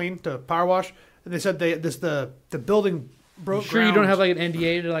it to power wash, and they said the building broke. Sure, you don't have like an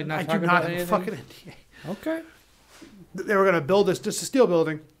NDA to like not I talk do about not have a anything? fucking NDA. Okay. They were going to build just a steel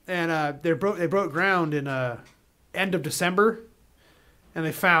building, and they broke ground in end of December, and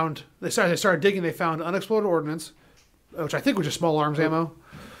they started digging. They found unexploded ordnance, which I think was just small arms ammo,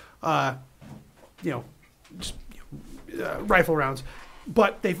 rifle rounds.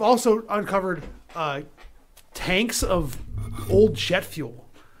 But they've also uncovered tanks of old jet fuel.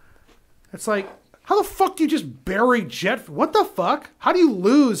 It's like, how the fuck do you just bury jet? What the fuck? How do you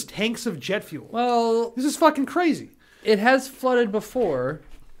lose tanks of jet fuel? Well, This is fucking crazy. it has flooded before.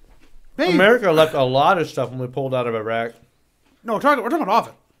 Maybe. America left a lot of stuff when we pulled out of Iraq. No, we're talking about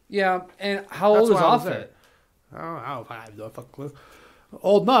Offutt. Yeah, and how That's old is why I was Offutt? I have no fucking clue.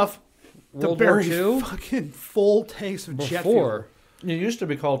 Old enough to World War bury II? fucking full tanks of jet fuel. Before. It used to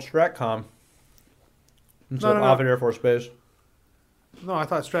be called Stratcom. Instead No, of no. Offutt Air Force Base. No, I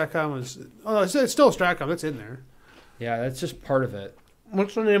thought Stratcom was. Oh no, it's still Stratcom. That's in there. Yeah, that's just part of it.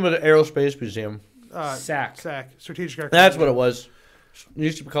 What's the name of the Aerospace Museum? SAC. Strategic Aircraft. That's what it was. It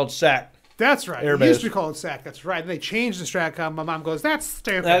used to be called SAC. That's right. Air It used to base. be called SAC. That's right. And they changed the Stratcom. My mom goes, "That's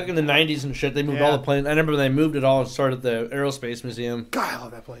stupid." Back in the 90s and shit, they moved all Yeah. the planes. I remember when they moved it all and started the Aerospace Museum. God, I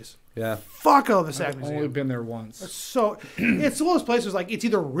love that place. Yeah. Fuck, I love the SAC I've only museum. been there once. So it's one of those places like it's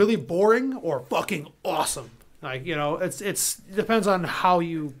either really boring or fucking awesome. Like it depends on how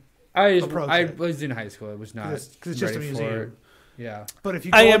you. I approach it. was in high school. It was not. 'Cause it's just a ready for museum. it. Yeah, But if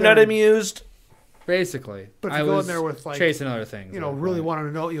you go I in am there not and- amused. basically. But if I you go in was there with, like, chasing other things, really wanting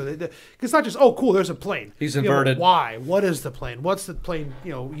to know, because it's not just, oh, cool, there's a plane. He's You know, inverted. why? What is the plane? What's the plane,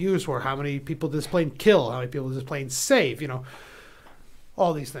 used for? How many people does this plane kill? How many people does this plane save?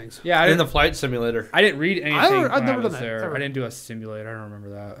 All these things. Yeah, I In didn't, the flight simulator. I didn't read anything. I've when never I done was that, there. ever. I didn't do a simulator. I don't remember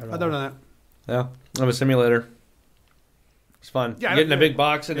that at all. I've never done that. Yeah. I have a simulator. It's fun. Yeah, you get in a yeah. big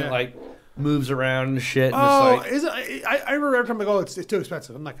box and Yeah. it like moves around and shit. And Oh, it's like, is it? I remember every time I go, it's too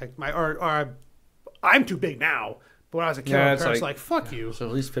expensive. I'm like I'm too big now. But when I was a kid, Yeah, my it's parents were like- like, fuck you. so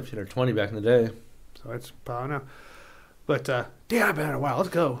at least 15 or 20 back in the day. So it's probably now. But damn, I've been in a while. Let's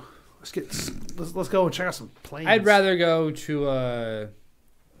go. Let's go and check out some planes. I'd rather go to a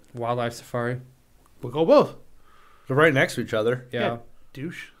wildlife safari. We'll go both. They're right next to each other. Yeah.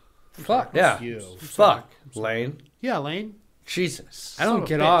 Douche. Fuck Yeah. you. Fuck, Lane. Yeah, Lane. Jesus. I Son don't of a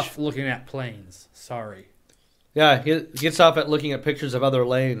get bitch. off looking at planes. Sorry. Yeah, he gets off at looking at pictures of other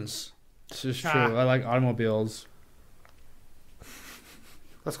lanes. It's just true. Ah. I like automobiles.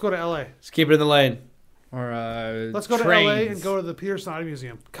 Let's go to L.A. Let's keep it in the lane. Or Let's go to trains. L.A. and go to the Peterson Auto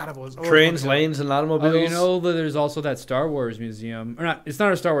Museum. God, I've always Trains, wanted to go. lanes, and automobiles. Oh, you know that there's also that Star Wars museum. Or not, it's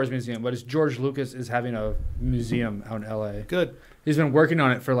not a Star Wars museum, but it's George Lucas is having a museum out in LA. Good. He's been working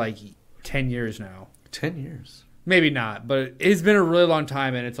on it for like 10 years now. 10 years. Maybe not, but it's been a really long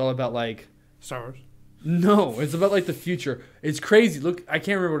time, and it's all about like Star Wars. no, it's about like the future. It's crazy. Look, I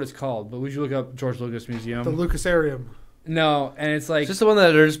can't remember what it's called, but would you look up George Lucas Museum? The Lucasarium. No, and it's like Is this the one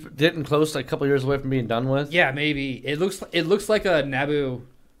that they're just getting close, like a couple years away from being done with? yeah, maybe it looks like a Naboo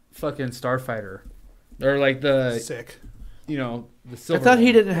fucking starfighter, or like the Sick. the I silver. thought he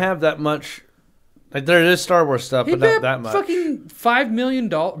one. didn't have that much. Like there is Star Wars stuff, He but not bet that much. fucking $5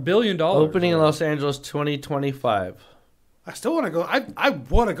 billion. Opening in Los Angeles 2025. I still want to go. I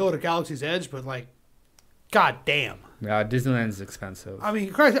want to go to Galaxy's Edge, but like, god damn. Yeah, Disneyland's expensive. I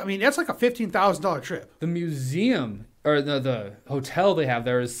mean, Christ. I mean, that's like a $15,000 trip. The museum or the hotel they have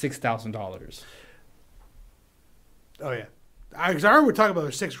there is $6,000. Oh yeah. I remember we were talking about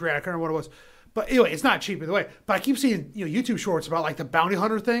 $6 grand. I can't remember what it was, But anyway, it's not cheap either way. But I keep seeing YouTube shorts about like the bounty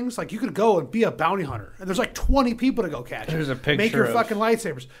hunter things. Like you could go and be a bounty hunter, and there's like 20 people to go catch. There's a picture. Make your of, fucking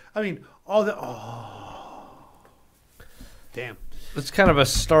lightsabers. I mean, all the damn. It's kind of a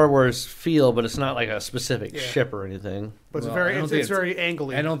Star Wars feel, but it's not like a specific ship or anything. But Well, it's very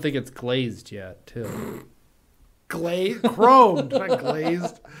angly. I don't think it's glazed yet, too. Chromed, not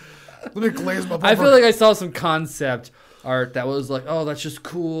glazed. Let me glaze my. I feel like I saw some concept art that was like, oh, that's just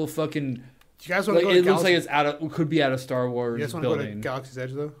cool. Fucking. Do you guys want to Like, go to it looks Galaxy? like could be out of Star Wars You guys want to go to building. Galaxy's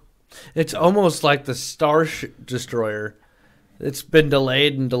Edge though? It's almost like the Star Destroyer. It's been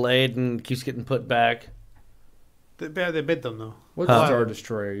delayed and keeps getting put back. They bid them though. What Huh. Star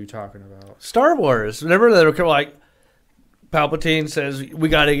Destroyer are you talking about? Star Wars. Remember they were like, Palpatine says we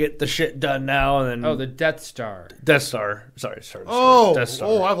got to get the shit done now, and then Oh, the Death Star. Death Star. Sorry, Star Destroyer. Oh, Death Star.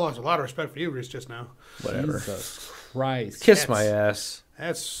 oh! I've lost a lot of respect for you, Reese, just now. Whatever. Jesus Christ. Kiss my ass.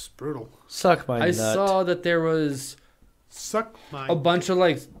 That's brutal. Suck my I nut. saw that there was Suck my. a bunch of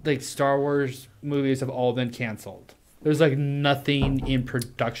like Star Wars movies have all been canceled. There's like nothing in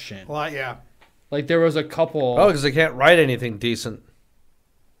production. Well, yeah. Like there was a couple. Oh, because they can't write anything decent.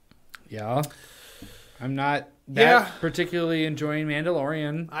 Yeah. I'm not that Yeah. particularly enjoying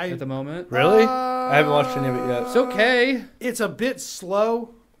Mandalorian at the moment. Really? I haven't watched any of it yet. It's okay. It's a bit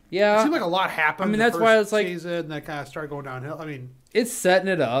slow. It Yeah. seemed like a lot happened. I mean, the that's why first it's like- season, and that kind of started going downhill. I mean, It's setting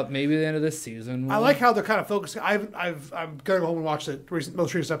it up. Maybe the end of this season. I like how they're kind of focusing. I'm going to go home and watch the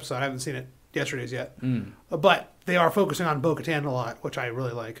most recent episode. I haven't seen it yesterday's yet, but they are focusing on Bo-Katan a lot, which I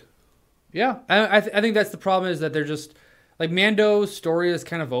really like. Yeah. I think that's the problem is that they're just like Mando's story is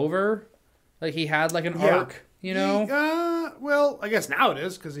kind of over. Like he had like an arc, you know? Well, I guess now it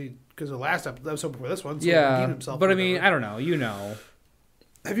is because the last episode before this one. So he Yeah. redeemed himself But or I mean, whatever. I don't know. You know.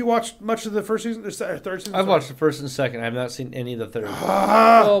 Have you watched much of the first season or third season? I've watched the first and second. I have not seen any of the third.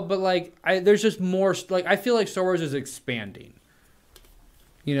 Well, but like, there's just more. Like, I feel like Star Wars is expanding.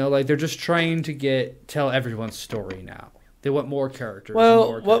 You know, like they're just trying to tell everyone's story now. They want more characters.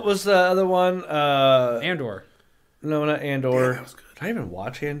 Well, what was the other one? Andor? No, not Andor. Yeah, that was good. Did I even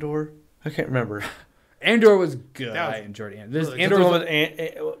watch Andor? I can't remember. Andor was good. That was I enjoyed Andor. really Andor Andor the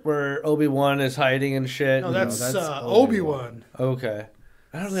was one with where Obi-Wan is hiding and shit. No, that's, that's Obi-Wan. Okay.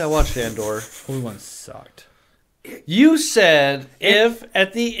 I don't think I watched Andor. Obi-Wan sucked. You said if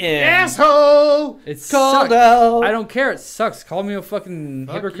at the end Asshole! It's called out. I don't care. It sucks. Call me a fucking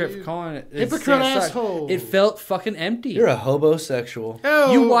Fuck hypocrite you. for calling it. Hypocrite it sucked. asshole. It felt fucking empty. You're a hobosexual.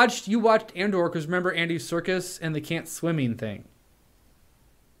 Oh. You watched Andor because remember Andy Serkis and the can't swimming thing.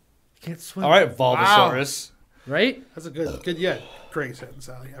 You can't swim. All right, Vulvasaurus. Right? That's a good, yeah. Great sentence,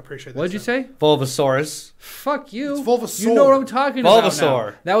 Sally. I appreciate that. What'd you say? Vulvasaurus. Fuck you. It's Vulvasaur. You know what I'm talking about.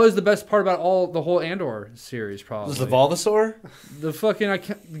 Vulvasaur. Now. That was the best part about the whole Andor series, probably. Was the Vulvasaur? The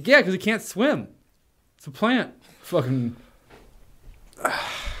fucking because it can't swim. It's a plant. Fucking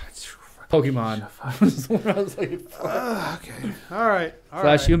Pokemon. That's what I was like, Okay. All right.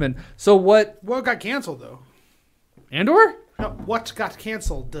 Flash human. So what? What got canceled though? Andor? No, what got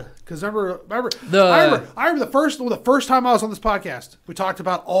canceled? Because remember, I The remember the first time I was on this podcast, we talked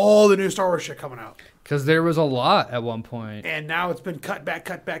about all the new Star Wars shit coming out, because there was a lot at one point. and now it's been cut back.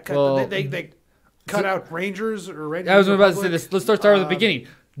 Well, They cut out Rangers or Rangers. I was about to say Republic. this. Let's start with the beginning.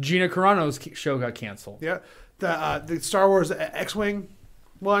 Gina Carano's show got canceled. Yeah, the Star Wars X-wing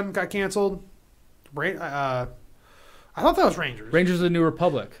one got canceled. I thought that was Rangers. Rangers of the New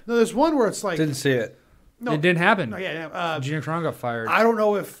Republic. No, there's one where it's like Didn't see it. no, It didn't happen. no, yeah. Gina Carano got fired. I don't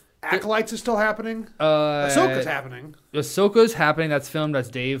know if Acolytes is still happening. Ahsoka's happening. Ahsoka's happening. That's filmed. That's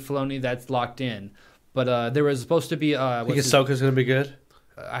Dave Filoni. That's locked in. But there was supposed to be. Think Ahsoka's gonna be good?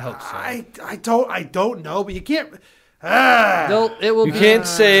 I hope so. I don't know, but you can't. It will You be. can't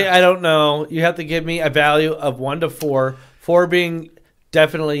say I don't know. You have to give me a value of 1 to 4. 4 being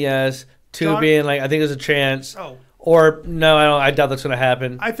definitely yes. 2 John? being like I think there's a chance. Oh, Or no, I don't. I doubt that's gonna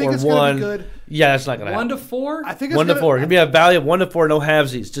happen. I think or it's 1. gonna be good. Yeah, that's not gonna 1 happen. to 4. I think it's 1 to gonna, 4. It'd be a value of 1 to 4. No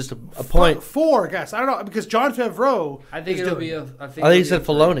halvesies. Just a point. 4, guys. I don't know because Jon Favreau. I think is it'll doing be it. a. I think he said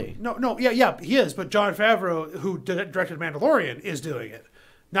Filoni. No, yeah, he is. But Jon Favreau, who directed Mandalorian, is doing it,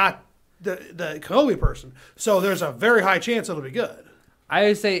 not the Kenobi person. So there's a very high chance it'll be good. I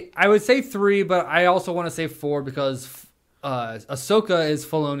would say 3, but I also want to say 4 because Ahsoka is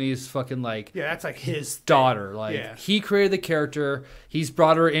Filoni's fucking like Yeah, that's like his daughter. Like Yeah. he created the character. He's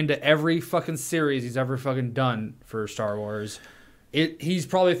brought her into every fucking series he's ever fucking done for Star Wars. He's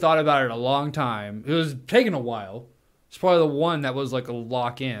probably thought about it a long time. It was taking a while. It's probably the one that was like a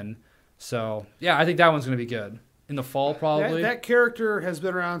lock in. So yeah, I think that one's gonna be good in the fall probably. That character has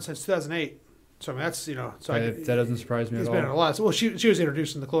been around since 2008. So I mean, that's that doesn't surprise me he's at been in a all. lot. Well, she was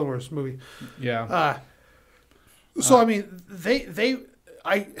introduced in the Clone Wars movie. Yeah. So I mean,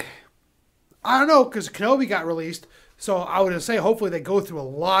 I don't know because Kenobi got released. So I would say hopefully they go through a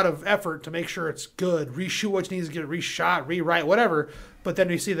lot of effort to make sure it's good, reshoot what needs to get reshot, rewrite, whatever. But then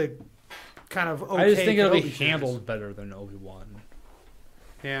we see the kind of okay. I just think it'll be Kenobi handled series. better than Obi-Wan.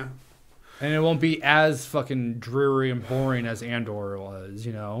 Yeah. And it won't be as fucking dreary and boring as Andor was,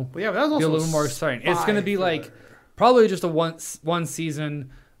 you know? But yeah, but that was also Be a little more exciting. It's going to be like probably just a one season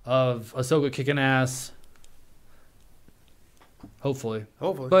of Ahsoka kicking ass. Hopefully.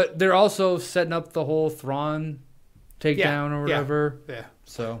 But they're also setting up the whole Thrawn takedown or whatever. Yeah.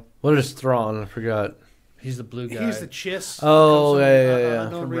 So What is Thrawn? I forgot. he's the blue guy. He's the Chiss. Oh, that yeah.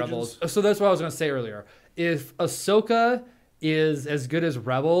 comes from regions. Rebels. So that's what I was going to say earlier. If Ahsoka is as good as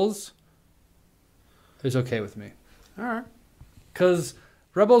Rebels, it's okay with me. All right. Because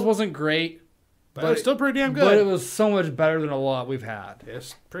Rebels wasn't great, But it's still pretty damn good. but it was so much better than a lot we've had.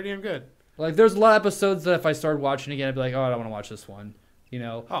 It's pretty damn good. Like, there's a lot of episodes that if I started watching again, I'd be like, oh, I don't want to watch this one, you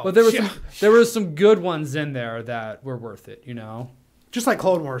know? Oh, but there was yeah. there was some good ones in there that were worth it, you know? Just like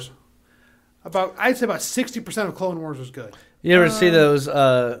Clone Wars. I'd say about 60% of Clone Wars was good. You ever see those?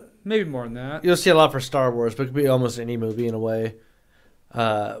 Maybe more than that. You'll see a lot for Star Wars, but it could be almost any movie in a way.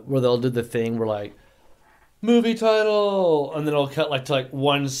 Where they'll do the thing where like movie title, and then it'll cut like to like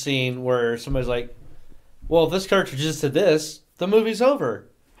one scene where somebody's like, "Well, if this character just did this, the movie's over."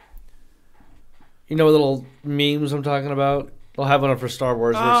 You know what little memes I'm talking about? They'll have one for Star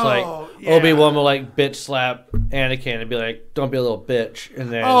Wars where it's like yeah. Obi-Wan will like bitch slap Anakin and be like, "Don't be a little bitch," and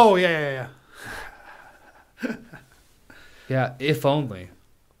then Oh, yeah. Yeah, if only.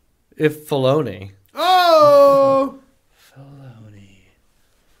 if Filoni. Oh!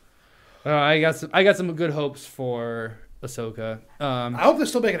 I got some good hopes for Ahsoka. I hope they're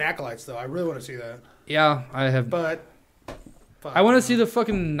still making Acolytes, though. I really want to see that. Yeah, I have. But... I want to see the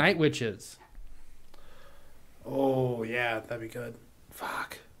fucking Night Witches. Oh, yeah. That'd be good.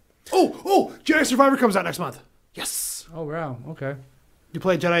 Fuck. Oh! Jedi Survivor comes out next month. Yes! Oh wow, okay. You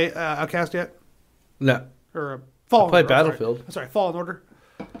played Jedi Outcast yet? No, Or Fallen I played Order? Battlefield. I'm sorry, Fallen Order?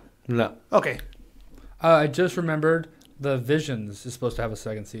 No. Okay. I just remembered the Visions is supposed to have a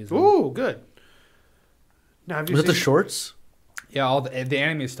second season. Ooh, good. Now, have you Was it the seen... shorts? Yeah, all the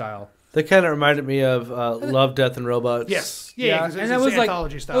anime style. They kind of reminded me of Love, Death, and Robots. Yes. Yeah, 'cause and it's that was like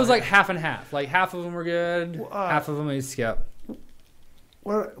anthology style. it was like half and half. Like half of them were good, half of them I skip.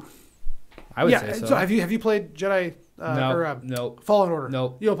 What? I would say so. Have you played Jedi Nope. Fallen Order?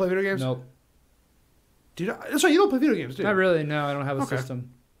 Nope. You don't play video games? Nope. Do you not? That's right. You don't play video games, do you? Not really. No, I don't have a Okay.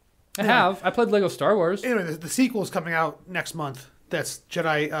 system. I have. I played Lego Star Wars. Anyway, the sequel is coming out next month. That's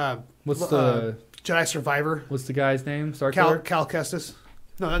Jedi. What's the Jedi Survivor? What's the guy's name? Star Cal Killer? Kestis.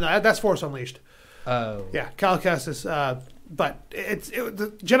 No, that's Force Unleashed. Oh. Yeah, Cal Kestis. But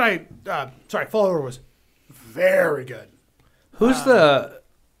the Jedi. Fallen Order was very good. Who's the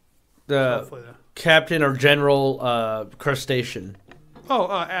Hopefully, captain or general crustacean?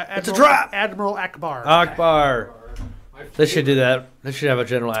 it's a trap! Admiral Ackbar. Ackbar. They should do that. They should have a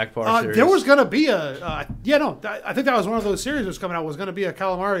General Ackbar series. There was going to be I think that was one of those series that was coming out. Was going to be a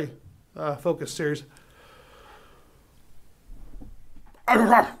calamari focused series.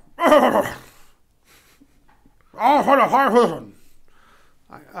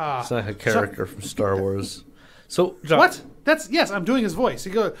 It's like a character from Star Wars. So John, What? Yes, I'm doing his voice. He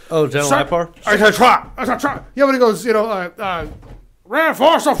goes, Oh, General Ackbar? I said trap. Yeah, but he goes,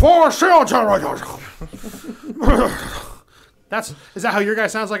 reinforce the force shield generators. Is that how your guy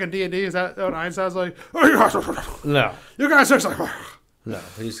sounds like in D&D? Is that what Ian sounds like? No. You guys sound like, No.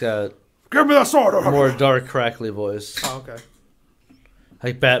 He's got give me the sword. a more dark, crackly voice. Oh, okay.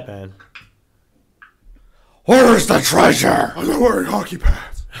 Like Batman. Where's the treasure? I'm not wearing hockey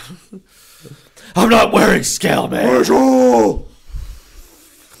pads. I'm not wearing scale mail. I'm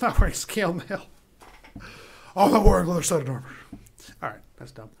not wearing scale mail. I'm not wearing leather studded armor. All right,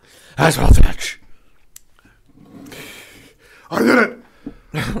 that's dumb. That's well fetch. I did it.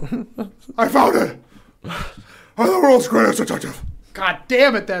 I found it. I'm the world's greatest detective. God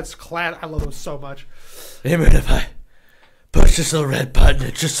damn it, that's class. I love him so much. Even if I push this little red button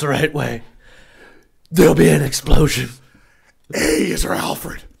in just the right way, there'll be an explosion. A is for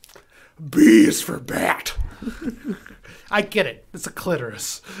Alfred. B is for Bat. I get it. It's a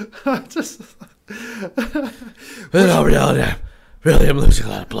clitoris. Just In all reality, I'm losing a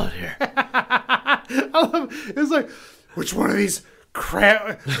lot of blood here. I love it. It's like, which one of these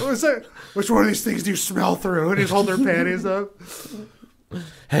which one of these things do you smell through? And he's holding their panties up.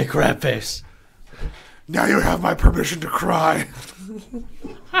 Hey, crab face. Now you have my permission to cry.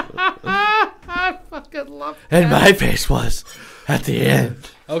 fucking love And my face was at the end.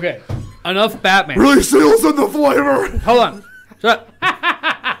 Okay, enough Batman. really seals in the flavor. Hold on. Shut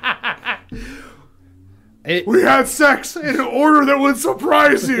up. We had sex in an order that would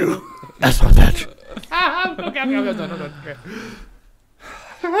surprise you. That's not that.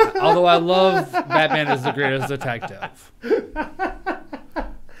 Although I love Batman as the greatest detective.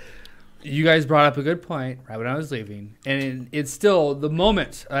 You guys brought up a good point right when I was leaving. And it's still the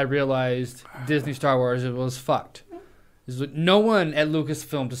moment I realized Disney Star Wars was fucked. Is that no one at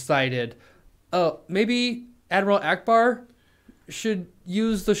Lucasfilm decided, oh, maybe Admiral Ackbar should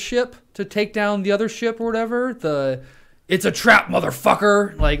use the ship to take down the other ship or whatever. It's a trap,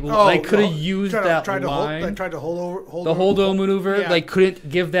 motherfucker. Like they could have used that line. They tried to hold the hold-o maneuver. Yeah. They couldn't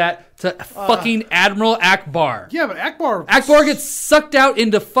give that to fucking Admiral Ackbar. Yeah, but Ackbar Gets sucked out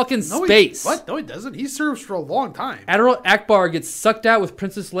into fucking space. What? No, he doesn't. He serves for a long time. Admiral Ackbar gets sucked out with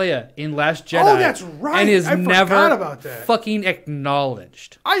Princess Leia in Last Jedi. Oh, that's right. And is I forgot never about that. fucking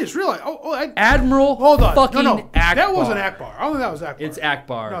acknowledged. I just realized. Admiral hold on. fucking No. Ackbar. That wasn't Ackbar. I don't think that was Ackbar. It's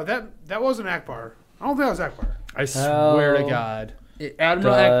Ackbar. No, that wasn't Ackbar. I don't think that was Ackbar. I swear to God.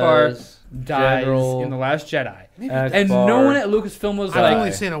 Admiral Ackbar dies in The Last Jedi. And no one at Lucasfilm was I've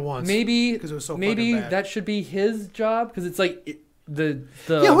only seen it once. Maybe because it was so maybe fucking bad. that should be his job because it's like the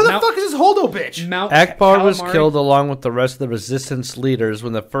yeah. Who the fuck is this Holdo bitch? Mount Ackbar was Calamari. killed along with the rest of the Resistance leaders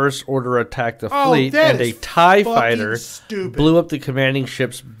when the First Order attacked the Oh, fleet that and a is TIE fucking fighter stupid. blew up the commanding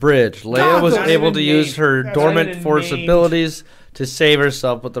ship's bridge. Leia God, was that's able not to even use named. her That's dormant not even force named. abilities to save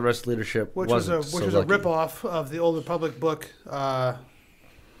herself, but the rest of the leadership Which was wasn't a lucky. ripoff of the Old Republic book.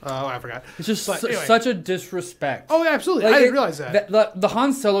 I forgot. It's just But anyway. such a disrespect. Oh, absolutely. Like, I didn't realize that. The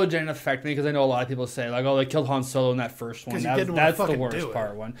Han Solo didn't affect me because I know a lot of people say like, oh, they killed Han Solo in that first one. 'Cause he didn't wanna That's the fucking do worst it.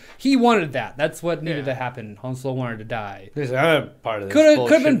 part one. He wanted that. That's what needed Yeah. to happen. Han Solo wanted to die. He's I'm part of this Could have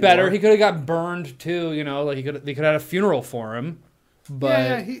bullshit been better. war. He could have got burned too. You know, like they could have had a funeral for him. But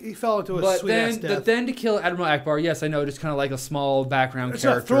yeah, he fell into a sweet ass death. but then to kill Admiral Ackbar, yes, I know, just kind of like a small background It's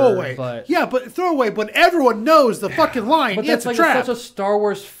character. a throwaway. But But throwaway. But everyone knows the fucking line. but It's that's a like trap. such a Star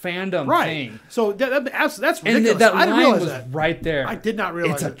Wars fandom Right. thing. So that's And ridiculous. that I didn't line realize was that. right there. I did not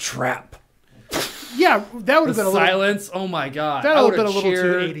realize It's a it. trap. Yeah, that would have The been a little. silence. Oh my god. That I would have would've been a little too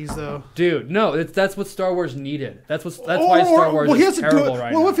cheered. 80s though. Dude, no, that's what Star Wars needed. That's why Star Wars he is has to do terrible it.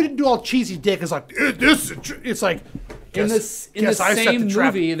 right well, now. if he didn't do all cheesy dick, it's like it's like. In Guess the I set same the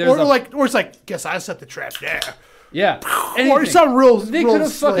trap. movie, there's or it's like, guess I set the trap. Yeah. yeah, Or something real. They real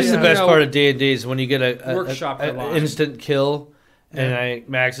could've fucking- This is the you best know, part of D&D is when you get a workshop the line. instant kill, and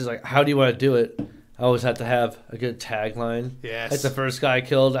Max is like, "How do you want to do it?" I always have to have a good tagline. Yes. Like the first guy I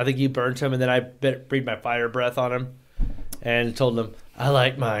killed, I think you burnt him, and then I breathed my fire breath on him, and told him I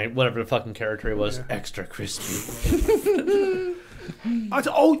like my whatever the fucking character he was extra crispy. I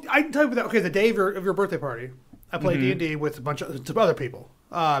can tell you that. Okay, the day of your birthday party, I played D&D with a bunch of other people.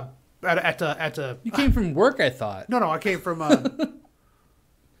 At a You came from work, I thought. no, I came from.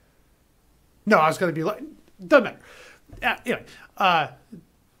 No, I was going to be like, doesn't matter. Anyway,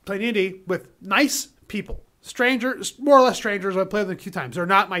 played D&D with nice people, strangers, more or less strangers. I played with them a few times. They're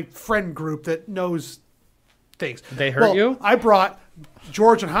not my friend group that knows things. They hurt you? I brought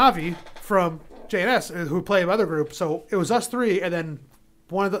George and Javi from JNS who play in other group. So it was us three, and then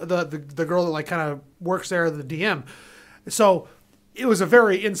one of the girl that like kind of works there, the DM. So it was a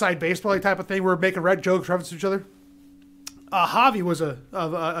very inside baseball type of thing. We were making red jokes, references to each other. Javi was a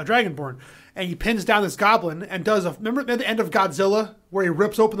Dragonborn, and he pins down this goblin and does remember at the end of Godzilla where he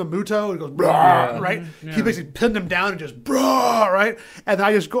rips open the Muto and goes brah, right? Yeah. He basically pinned him down and just brah, right? And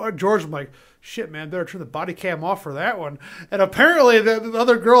I just go George, I'm like, shit, man, better turn the body cam off for that one. And apparently the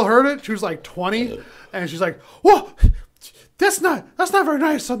other girl heard it. She was like 20, and she's like, whoa, that's not very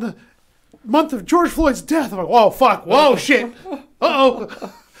nice on the month of George Floyd's death. I'm like, whoa, fuck, whoa, shit,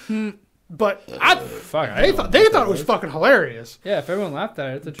 uh-oh. But they thought it was fucking hilarious. Yeah, if everyone laughed at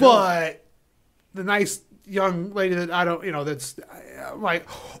it, it's a joke. But the nice young lady that I don't, that's I'm like,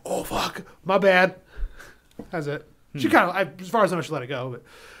 oh fuck, my bad. That's it. She kind of, as far as I know, she let it go. But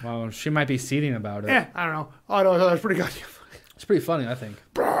Well, she might be seething about it. I don't know. I know that was pretty goddamn. It's pretty funny, I think.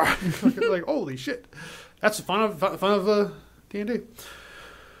 Like holy shit, that's the fun of D&D.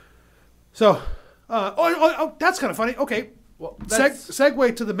 So, that's kind of funny. Okay, well,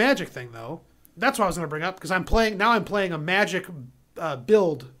 segue to the magic thing though. That's what I was going to bring up because I'm playing a magic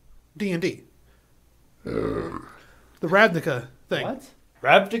build D&D. The Ravnica thing. What?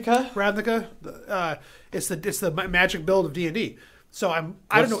 Ravnica? It's the magic build of D&D. So I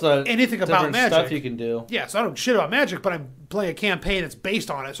don't know anything about different magic. stuff you can do. Yeah, so I don't shit about magic, but I'm playing a campaign that's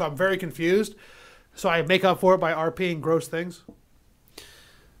based on it, so I'm very confused. So I make up for it by RPing gross things.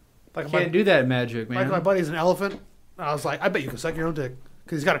 Like Can't do that magic, Like man. my buddy's an elephant. I was like, I bet you can suck your own dick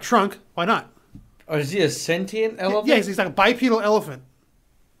because he's got a trunk. Why not? Or is he a sentient elephant? Yeah, he's like a bipedal elephant.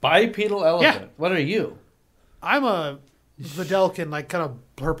 Bipedal elephant. Yeah. What are you? I'm a Vidalkin, like kind of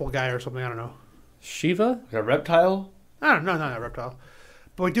purple guy or something. I don't know. Shiva? Like a reptile? I don't know. Not a reptile.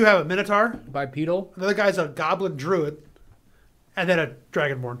 But we do have a minotaur. Bipedal? Another guy's a goblin druid, and then a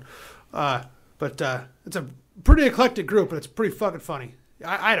dragonborn. But it's a pretty eclectic group, and it's pretty fucking funny.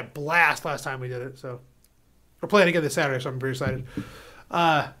 I had a blast last time we did it, so we're playing again this Saturday, so I'm pretty excited.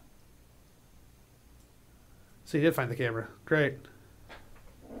 So you did find the camera. Great.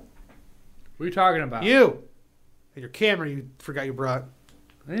 What are you talking about? You! And your camera you forgot you brought.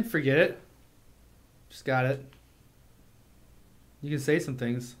 I didn't forget it. Just got it. You can say some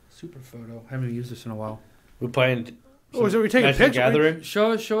things. Super photo. I haven't used this in a while. We're playing. Oh, is it we taking Magic pictures? Gathering.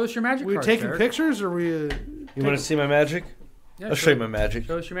 Show us your magic We cards, taking Derek. pictures, or we? You want to see my magic? Yeah, I'll show you my magic.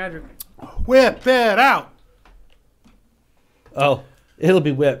 Show us your magic. Whip it out. Oh, it'll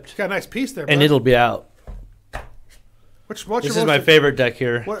be whipped, It's got a nice piece there. and bud. it'll be out. What's This your is my most, favorite deck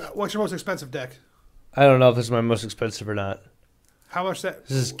here. what's your most expensive deck? I don't know if this is my most expensive or not. How much that?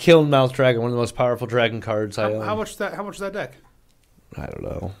 This is Kiln Mouth Dragon, one of the most powerful dragon cards I own. How much that? How much is that deck? I don't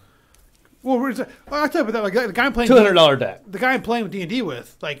know. Well, where's that? Well, I tell you, but like, the guy I'm playing $200 deck. the guy I'm playing with D&D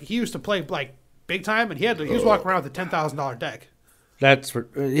with, like he used to play like big time, and he was walking around with a $10,000 deck. That's for,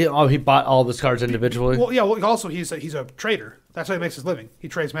 he bought all of his cards individually. Well, yeah. Well, also he's a trader. That's how he makes his living. He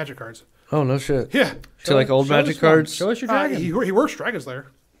trades magic cards. Oh no shit. Yeah. So like old Show us magic one. cards. Show us your dragon. He works dragons there,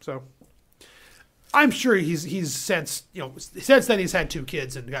 so I'm sure he's since then he's had 2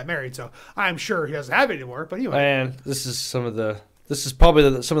 kids and got married. So I'm sure he doesn't have it anymore. But anyway, Man, this is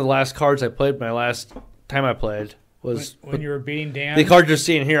probably some of the last cards I played. My last time I played was when you were beating Dan. the card you're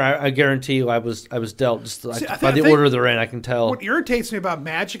seeing here. I guarantee you, I was dealt just See, I by the think order they're in. I can tell. what irritates me about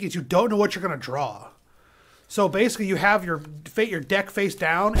Magic is you don't know what you're going to draw. So basically, you have your deck face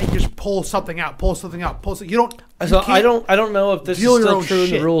down and you just pull something out. You don't. So I don't know if this is deal your still own true in the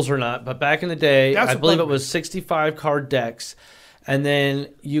shit. rules or not. But back in the day, That's I what believe it bugged me. was 65 card decks, and then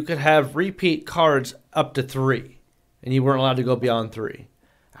you could have repeat cards up to 3, and you weren't allowed to go beyond 3.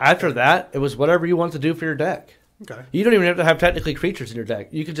 After that, it was whatever you want to do for your deck. Okay. You don't even have to have technically creatures in your deck.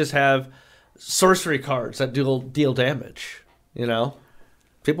 You could just have sorcery cards that deal damage. You know,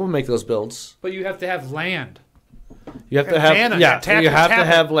 people make those builds. But you have to have land. You have to And have mana, yeah. tap You it, have to tap it.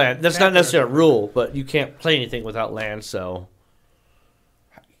 have land. That's Tap not it. necessarily a rule, but you can't play anything without land. So,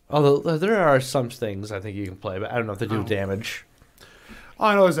 although there are some things I think you can play, but I don't know if they do damage. All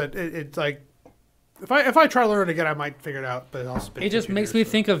I know is that it's like if I try to learn it again, I might figure it out. But It just makes me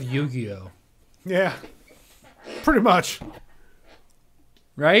think of Yu-Gi-Oh. Yeah, pretty much.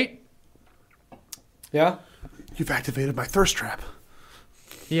 Right? Yeah. You've activated my thirst trap.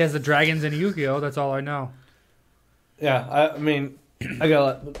 He has the dragons in Yu-Gi-Oh. That's all I know. Yeah, I mean, I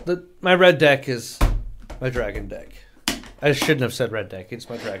got my red deck is my dragon deck. I shouldn't have said red deck. It's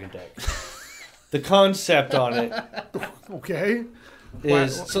my dragon deck. The concept on it Okay.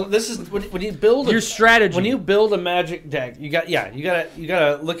 is so. This is when you build Your strategy. When you build a magic deck, you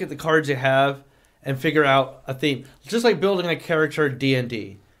gotta look at the cards you have and figure out a theme. Just like building a character in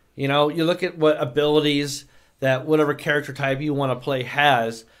D&D. You know, you look at what abilities that whatever character type you want to play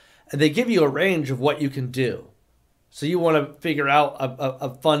has, and they give you a range of what you can do. So you want to figure out a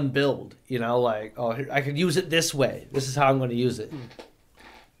fun build, you know, like, oh, here, I can use it this way. This is how I'm going to use it.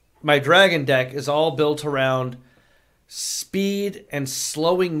 My dragon deck is all built around speed and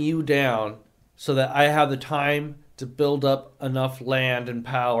slowing you down so that I have the time to build up enough land and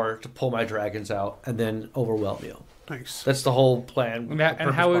power to pull my dragons out and then overwhelm you. Nice. That's the whole plan. And the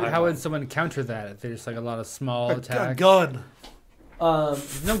purpose how would behind would it. someone counter that if there's like a lot of small A attacks? gun.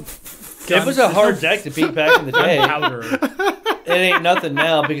 No. It was a hard deck to beat back in the day. Powder. It ain't nothing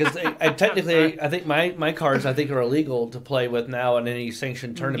now because I think my cards are illegal to play with now in any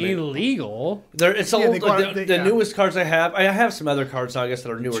sanctioned tournament. Illegal. It's Yeah, old. they go out- The yeah. newest cards I have some other cards now, I guess,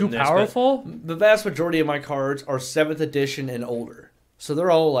 that are newer Too than this. but powerful? The vast majority of my cards are 7th edition and older, so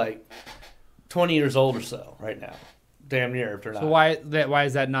they're all like 20 years old or so right now. Damn near if they're not. So why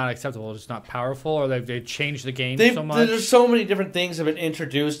is that not acceptable? It's not powerful, or they've changed the game so much? There's so many different things that have been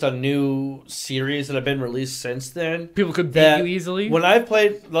introduced on new series that have been released since then. People could beat that you easily. When I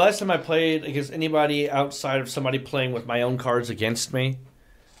played, the last time I played against anybody outside of somebody playing with my own cards against me,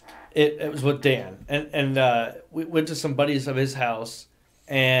 it was with Dan. And we went to some buddies of his house,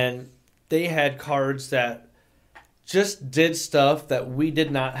 and they had cards that just did stuff that we did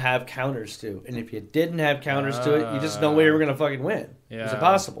not have counters to. And if you didn't have counters to it, you just no way you were going to fucking win. It was Yeah.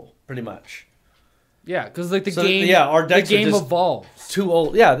 impossible, pretty much. Yeah, because like the So, game, yeah, our decks the are game just evolves. too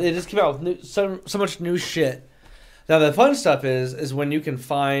old. Yeah, they just came out with so much new shit. Now the fun stuff is when you can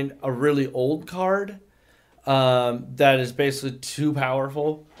find a really old card that is basically too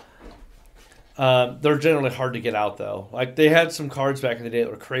powerful. They're generally hard to get out though. Like they had some cards back in the day that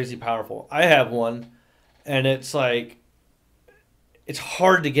were crazy powerful. I have one, and it's like it's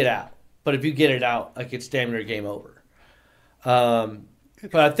hard to get out. But if you get it out, like it's damn near game over.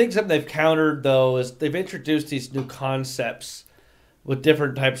 But I think something they've countered though is they've introduced these new concepts with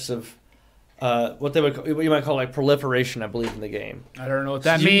different types of what you might call like proliferation. I believe in the game. I don't know what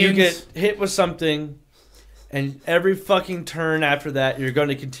that So means. You get hit with something, and every fucking turn after that, you're going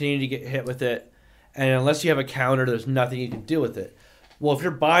to continue to get hit with it. And unless you have a counter, there's nothing you can do with it. Well, if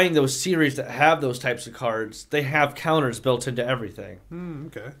you're buying those series that have those types of cards, they have counters built into everything.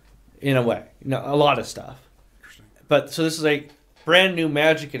 Okay. In a way. A lot of stuff. Interesting. But so this is a brand new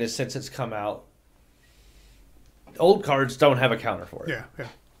Magic in a sense it's come out. Old cards don't have a counter for it. Yeah.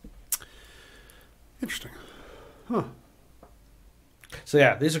 Interesting. Huh. So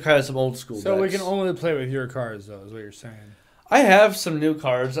yeah, these are kind of some old school So we decks. can only play with your cards, though, is what you're saying. I have some new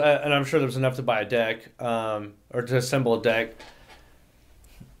cards, and I'm sure there's enough to buy a deck, or to assemble a deck.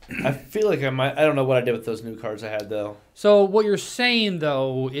 I feel like I might. I don't know what I did with those new cards I had though. So what you're saying,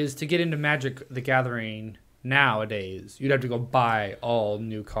 though, is to get into Magic the Gathering nowadays, you'd have to go buy all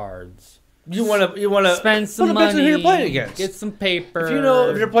new cards. You want to Spend some who money. you're playing against. Get some paper.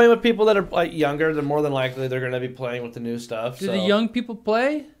 If you're playing with people that are like younger, then more than likely they're going to be playing with the new stuff. Do the young people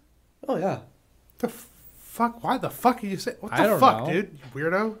play? Oh yeah. The fuck? Why the fuck are you saying? What I the don't fuck, know. dude? You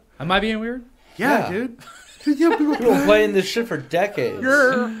weirdo. Am I being weird? Yeah, Yeah. dude. Dude, young people People been playing this shit for decades.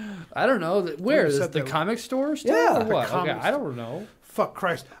 I don't know. Where? You The said that- comic store still? Yeah, Or the what? Okay, comic I don't know. Fuck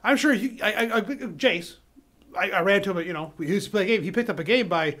Christ. I'm sure Jace, I ran to him, he used to play a game. He picked up a game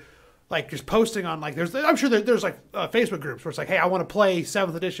by, like, just posting on, like, I'm sure there's like, Facebook groups where it's like, hey, I want to play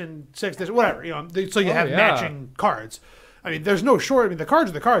 7th edition, 6th edition, whatever, so you have yeah. matching cards. I mean, there's no short, the cards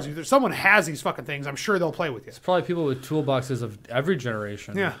are the cards. If someone has these fucking things, I'm sure they'll play with you. It's probably people with toolboxes of every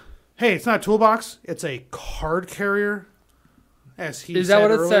generation. Yeah. Hey, it's not a toolbox. It's a card carrier, as he Is said that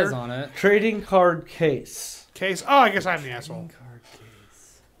what it earlier. says on it? Trading card case. Case. Oh, I guess I'm the asshole. Card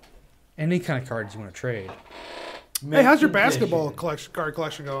case. Any kind of cards you want to trade. Hey, how's your basketball card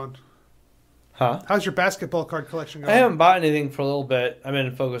collection going? Huh? How's your basketball card collection going? I haven't bought anything for a little bit. I've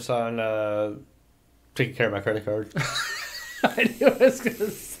been focused on taking care of my credit card. I knew I was going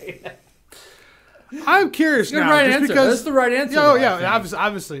to say that. I'm curious It's the now, right just answer. because. That's the right answer. Oh though, I yeah, think.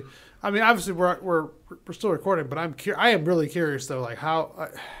 obviously. I mean, obviously we're still recording, but I am really curious though, like how.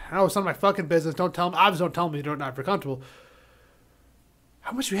 I know it's none of my fucking business. Don't tell me. Obviously, don't tell me you're not comfortable.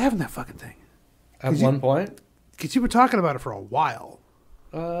 How much do you have in that fucking thing? At one point, Because you've been talking about it for a while.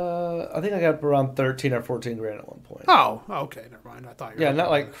 I think I got around 13 or 14 grand at one point. Oh, okay, never mind. I thought you were. Yeah, not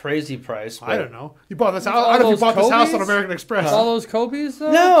like crazy price. But I don't know. You bought this. I All don't know if you those bought this house on Kobe's? American Express. All those Kobe's,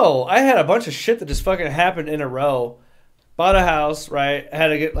 though? No, I had a bunch of shit that just fucking happened in a row. Bought a house, right? I had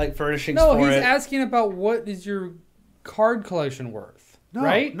to get like furnishings No, for he's it. asking about what is your card collection worth, No,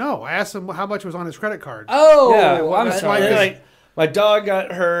 right? No, I asked him how much was on his credit card. Oh, Yeah, I'm that's sorry. why, like, my dog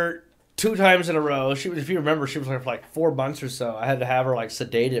got hurt 2 times in a row. She, if you remember, she was there for like 4 months or so. I had to have her like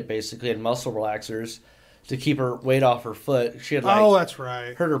sedated basically and muscle relaxers to keep her weight off her foot. She had like Oh, that's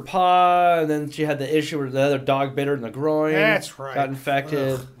right. hurt her paw, and then she had the issue where the other dog bit her in the groin. That's right. Got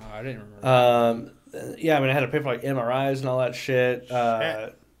infected. Ugh. Oh, I didn't remember. Yeah, I mean, I had to pay for like MRIs and all that shit.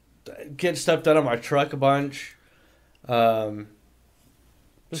 Get stuff done on my truck a bunch.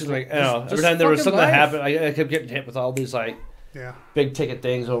 Just like, I don't know, every just time there was fucking something that life. happened, I kept getting hit with all these like Yeah. big ticket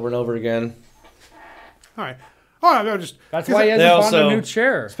things over and over again. All right. Oh, I'm just. That's why he They hasn't bought a also- new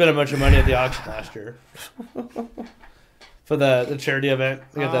chair. Spent a bunch of money at the auction last year for the charity event.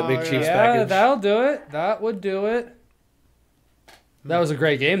 We got that big Oh, Chiefs Yeah, package. that'll do it. That would do it. That was a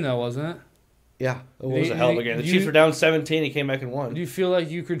great game, though, wasn't it? Yeah, it was a hell of a game. The Chiefs were down 17. He came back and won. Do you feel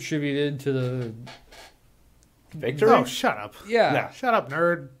like you contributed to the... Victory? Oh, shut up. Yeah. No. Shut up,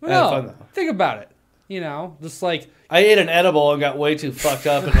 nerd. I had fun, No, though. think about it. You know, just like... I ate an edible and got way too fucked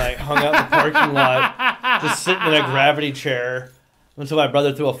up and like hung out in the parking lot, just sitting in a gravity chair until my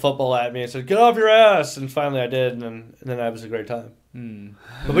brother threw a football at me and said, "Get off your ass!" And finally I did, and then that was a great time.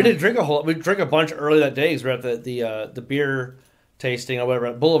 But we didn't drink we drank a bunch early that day because we were at the beer tasting or whatever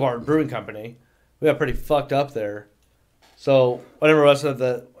at Boulevard Brewing Company. We got pretty fucked up there. So whenever I was at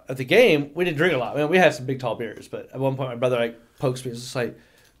the game, we didn't drink a lot. I mean, we had some big tall beers, but at one point my brother like pokes me. It's just like,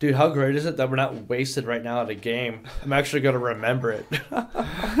 dude, how great is it that we're not wasted right now at a game? I'm actually going to remember it.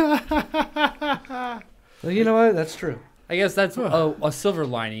 Well, you know what? That's true. I guess that's a silver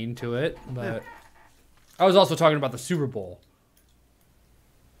lining to it, but... I was also talking about the Super Bowl.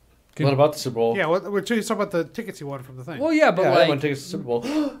 What about the Super Bowl? Yeah, we're talking about the tickets you won from the thing. Well, yeah, but I like won tickets to the Super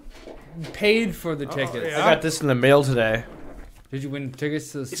Bowl. paid for the tickets. yeah. I got this in the mail today. Did you win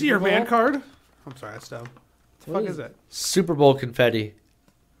tickets to the Is Super it your Bowl? van card? I'm sorry, that's dumb. What the fuck is it? Super Bowl confetti.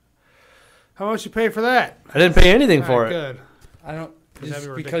 How much you pay for that? I didn't pay anything for Alright, it. Good. I don't. That'd Just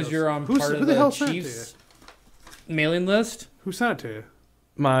be because ridiculous. you're on Who part of the hell the sent it to Chiefs mailing list. Who sent it to you?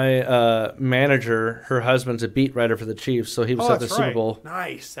 My manager, her husband's a beat writer for the Chiefs, so he was at the that's Super right. Bowl.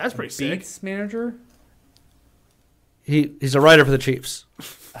 Nice. That's pretty sick. Beats manager. He's a writer for the Chiefs.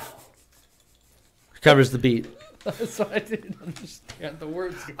 Covers the beat. So I didn't understand the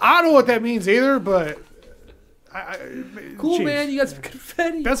words. I don't know what that means either, but Cool, Chiefs. man. You got some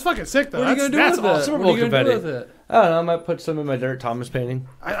confetti. That's fucking sick, though. What are you That's gonna do with it? awesome. Super What are you Bowl gonna do confetti. with it? I don't know. I might put some in my Derek Thomas painting.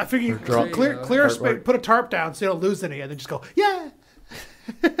 I figure you Drop. clear Artwork. put a tarp down so you don't lose any, and then just go, yeah.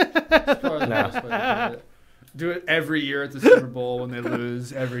 Probably the best way to do it. Do it every year at the Super Bowl when they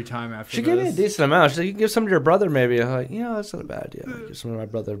lose every time after She gave me a this. decent amount. She's like, you can give some to your brother, maybe. I'm like, that's not a bad idea. I'll give some to my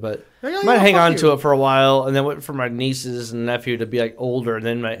brother, but I might hang on to it for a while, and then wait for my nieces and nephew to be like older, and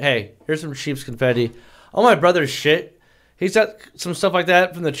then like, hey, here's some Chiefs confetti. All my brother's shit. He's got some stuff like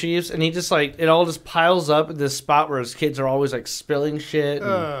that from the Chiefs, and he just like it all just piles up in this spot where his kids are always like spilling shit.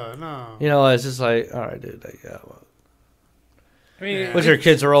 And, No. it's just like, all right, dude. Well. I mean, Once your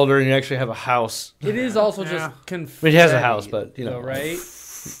kids are older and you actually have a house, it is also Yeah. just confetti. he has a house, but though, right?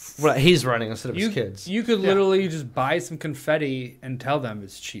 well, he's running instead of You his kids. you could literally just buy some confetti and tell them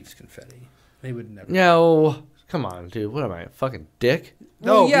it's Chiefs confetti. They would never. No, come on, dude. What am I, a fucking dick?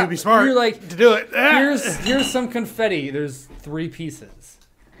 No, Well, yeah, you'd be smart. You're like, to do it. here's some confetti. There's 3 pieces.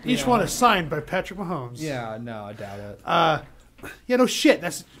 Each one is signed by Patrick Mahomes. Yeah, no, I doubt it. Yeah, no shit.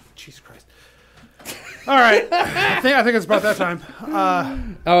 That's Jesus Christ. All right, I think it's about that time.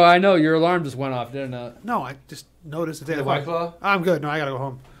 Oh, I know your alarm just went off, didn't it? No, I just noticed it's 8 The White o'clock. Claw? I'm good. No, I gotta go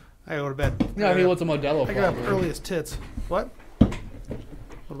home. I gotta go to bed. Yeah, I mean, what's a Modelo? I got up probably. early as tits. What? What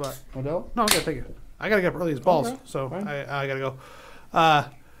about? Modelo? No, I'm good. Thank you. I gotta get up early as balls, Okay, so fine. I gotta go.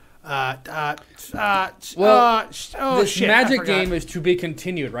 This shit, magic game is to be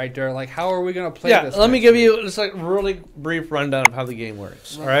continued, right, Derek? Like, how are we gonna play Yeah, this? let me next give week? you just like really brief rundown of how the game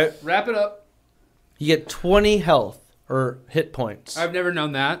works. All right, Wrap it up. you get 20 health or hit points. I've never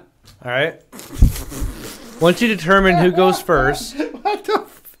known that. All right. Once you determine who goes first, What the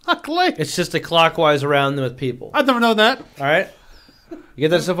fuck, like? it's just a clockwise around with people. I've never known that. All right. You get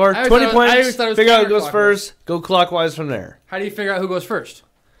that so far? I always 20 thought- I always points. thought it was Figure out who goes counterclockwise. first. Go clockwise from there. How do you figure out who goes first?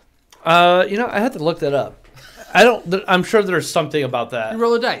 I had to look that up. I'm sure there's something about You that.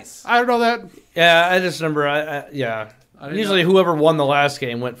 roll the dice. I don't know that. Yeah, I just remember. Yeah. I didn't Usually, know. whoever won the last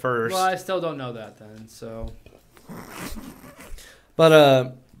game went first. Well, I still don't know that then. So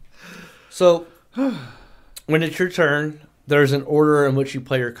But so when it's your turn, there's an order in which you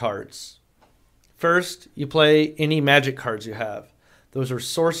play your cards. First, you play any magic cards you have. Those are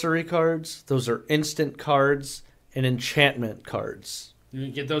sorcery cards, those are instant cards, and enchantment cards. you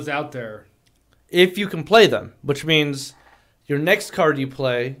get those out there. If you can play them, which means your next card you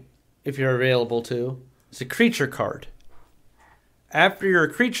play, if you're available to, is a creature card. After your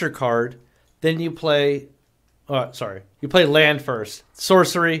creature card, then you play you play land first,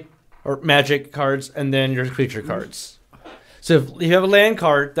 sorcery or magic cards, and then your creature cards. So if you have a land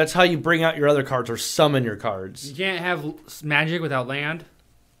card, that's how you bring out your other cards or summon your cards. You can't have magic without land.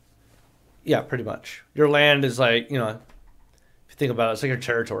 Yeah, pretty much. Your land is like, if you think about it, it's like your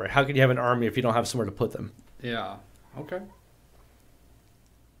territory. How can you have an army if you don't have somewhere to put them? Yeah. Okay.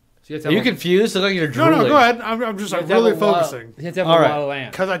 So you have to Are you have a- confused? It's like you're No, drooling. no, go ahead. I'm just you like have to have really a lot- focusing You have to have All a right. lot of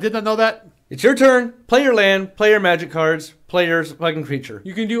land. because I did not know that. It's your turn. Play your land, play your magic cards, play your fucking creature.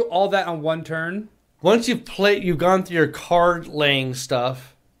 You can do all that on one turn. Once you've gone through your card laying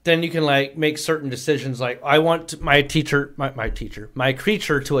stuff, then you can like make certain decisions. Like I want my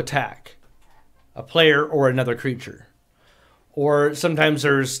creature to attack a player or another creature. Or sometimes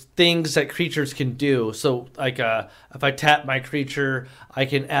there's things that creatures can do. So like if I tap my creature, I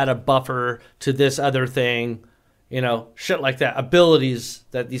can add a buffer to this other thing. Shit like that. Abilities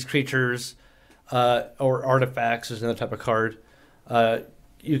that these creatures or artifacts is another type of card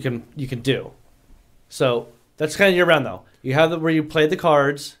you can do. So that's kind of year round though. You have where you play the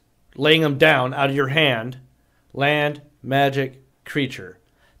cards, laying them down out of your hand, land, magic, creature.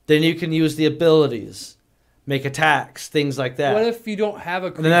 Then you can use the abilities, make attacks, things like that. What if you don't have a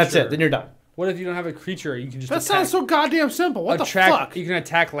creature? And then that's it. Then you're done. What if you don't have a creature? You can just That attack. sounds so goddamn simple. What the attract- fuck? You can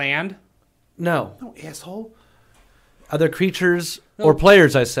attack land. No. No asshole. Other creatures No. or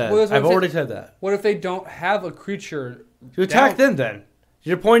players, I said. Well, that's what I've I'm already saying. said that. What if they don't have a creature? You attack down? them then.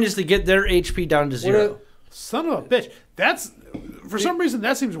 Your point is to get their HP down to zero. Son of a bitch. That's for some reason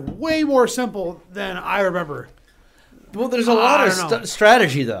that seems way more simple than I remember. Well, there's a lot of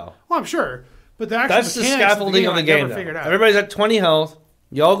strategy though. Well, I'm sure, but the actual that's the scaffolding of the game. Though. Everybody's at 20 health.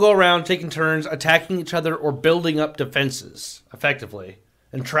 You all go around taking turns, attacking each other or building up defenses effectively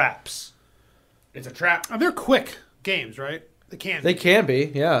and traps. It's a trap. They're quick games, right? They can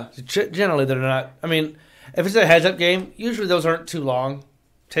be, yeah. Generally, they're not. I mean, if it's a heads-up game, usually those aren't too long.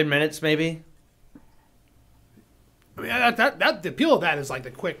 10 minutes, maybe. I mean, that the appeal of that is like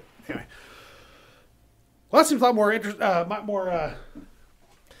the quick. Anyway, well, that seems a lot more interesting. Well,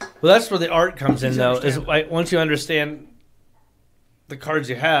 that's where the art comes in, though. Is like once you understand the cards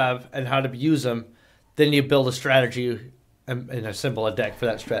you have and how to use them, then you build a strategy and assemble a deck for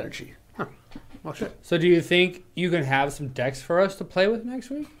that strategy. Huh. Well, shit. So, do you think you can have some decks for us to play with next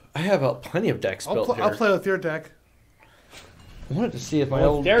week? I have plenty of decks built here. I'll play with your deck. I wanted to see if my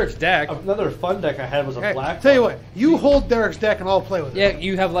old Derek's deck. Another fun deck I had was a black. Tell you what, you hold Derek's deck and I'll play with it. Yeah,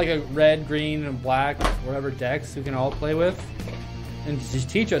 you have like a red, green, and black, whatever decks we can all play with, and just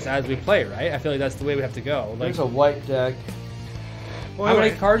teach us as we play, right? I feel like that's the way we have to go. Like, there's a white deck. How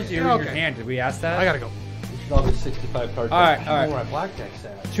many cards do you have in your hand? Did we ask that? I gotta go. We should all be 65 cards. All right, all right. Where my black deck's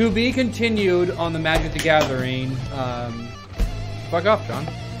at. To be continued on the Magic the Gathering. Fuck off, John.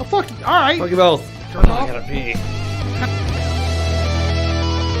 Oh, fuck you. All right. Fuck you both. Turn I off. gotta pee.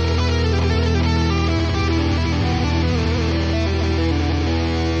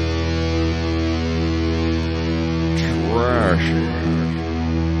 Trashy.